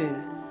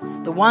 62.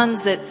 The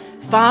ones that,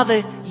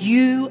 Father,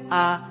 you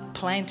are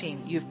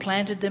planting. You've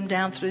planted them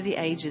down through the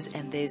ages,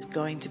 and there's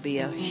going to be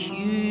a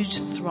huge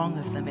throng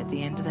of them at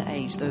the end of the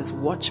age, those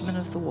watchmen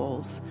of the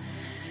walls,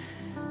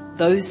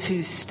 those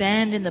who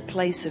stand in the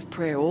place of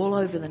prayer all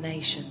over the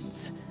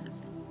nations,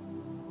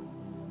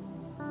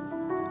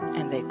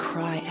 and they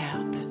cry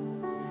out.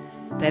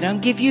 They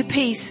don't give you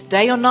peace.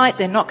 Day or night,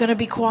 they're not going to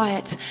be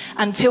quiet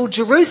until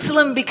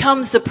Jerusalem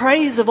becomes the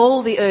praise of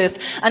all the earth,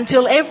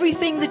 until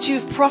everything that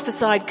you've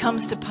prophesied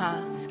comes to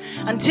pass,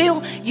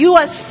 until you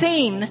are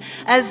seen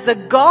as the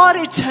God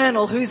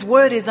eternal whose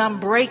word is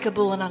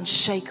unbreakable and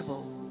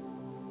unshakable.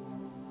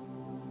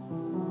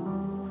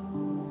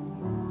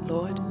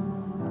 Lord,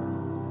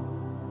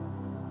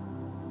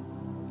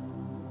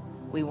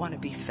 we want to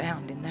be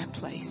found in that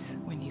place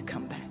when you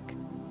come back.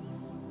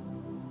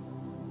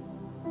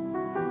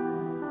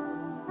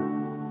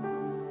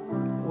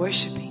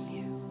 Worshipping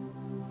you.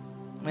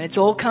 When it's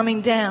all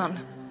coming down,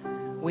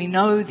 we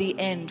know the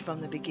end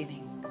from the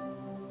beginning.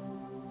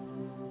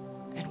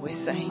 And we're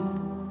saying,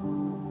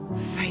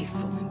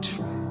 faithful and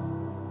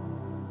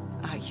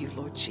true are you,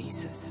 Lord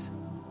Jesus.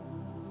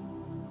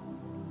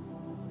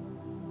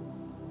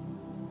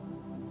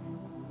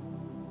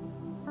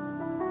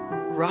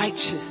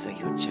 Righteous are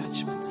your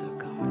judgments, O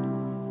God.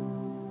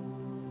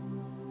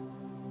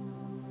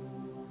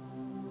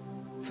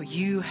 For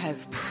you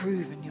have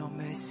proven your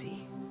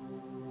mercy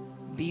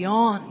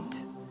beyond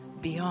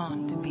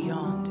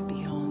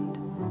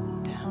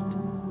doubt.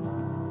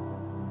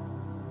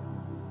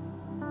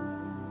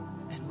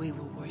 And we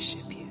will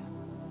worship you.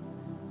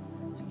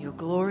 And your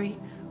glory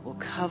will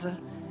cover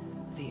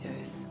the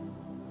earth.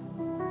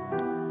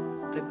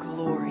 The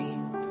glory.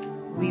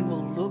 We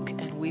will look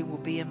and we will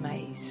be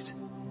amazed.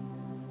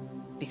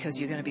 Because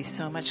you're going to be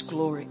so much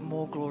glory,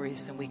 more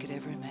glorious than we could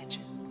ever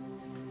imagine.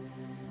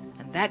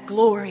 And that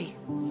glory,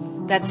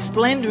 that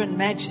splendor and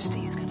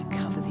majesty is going to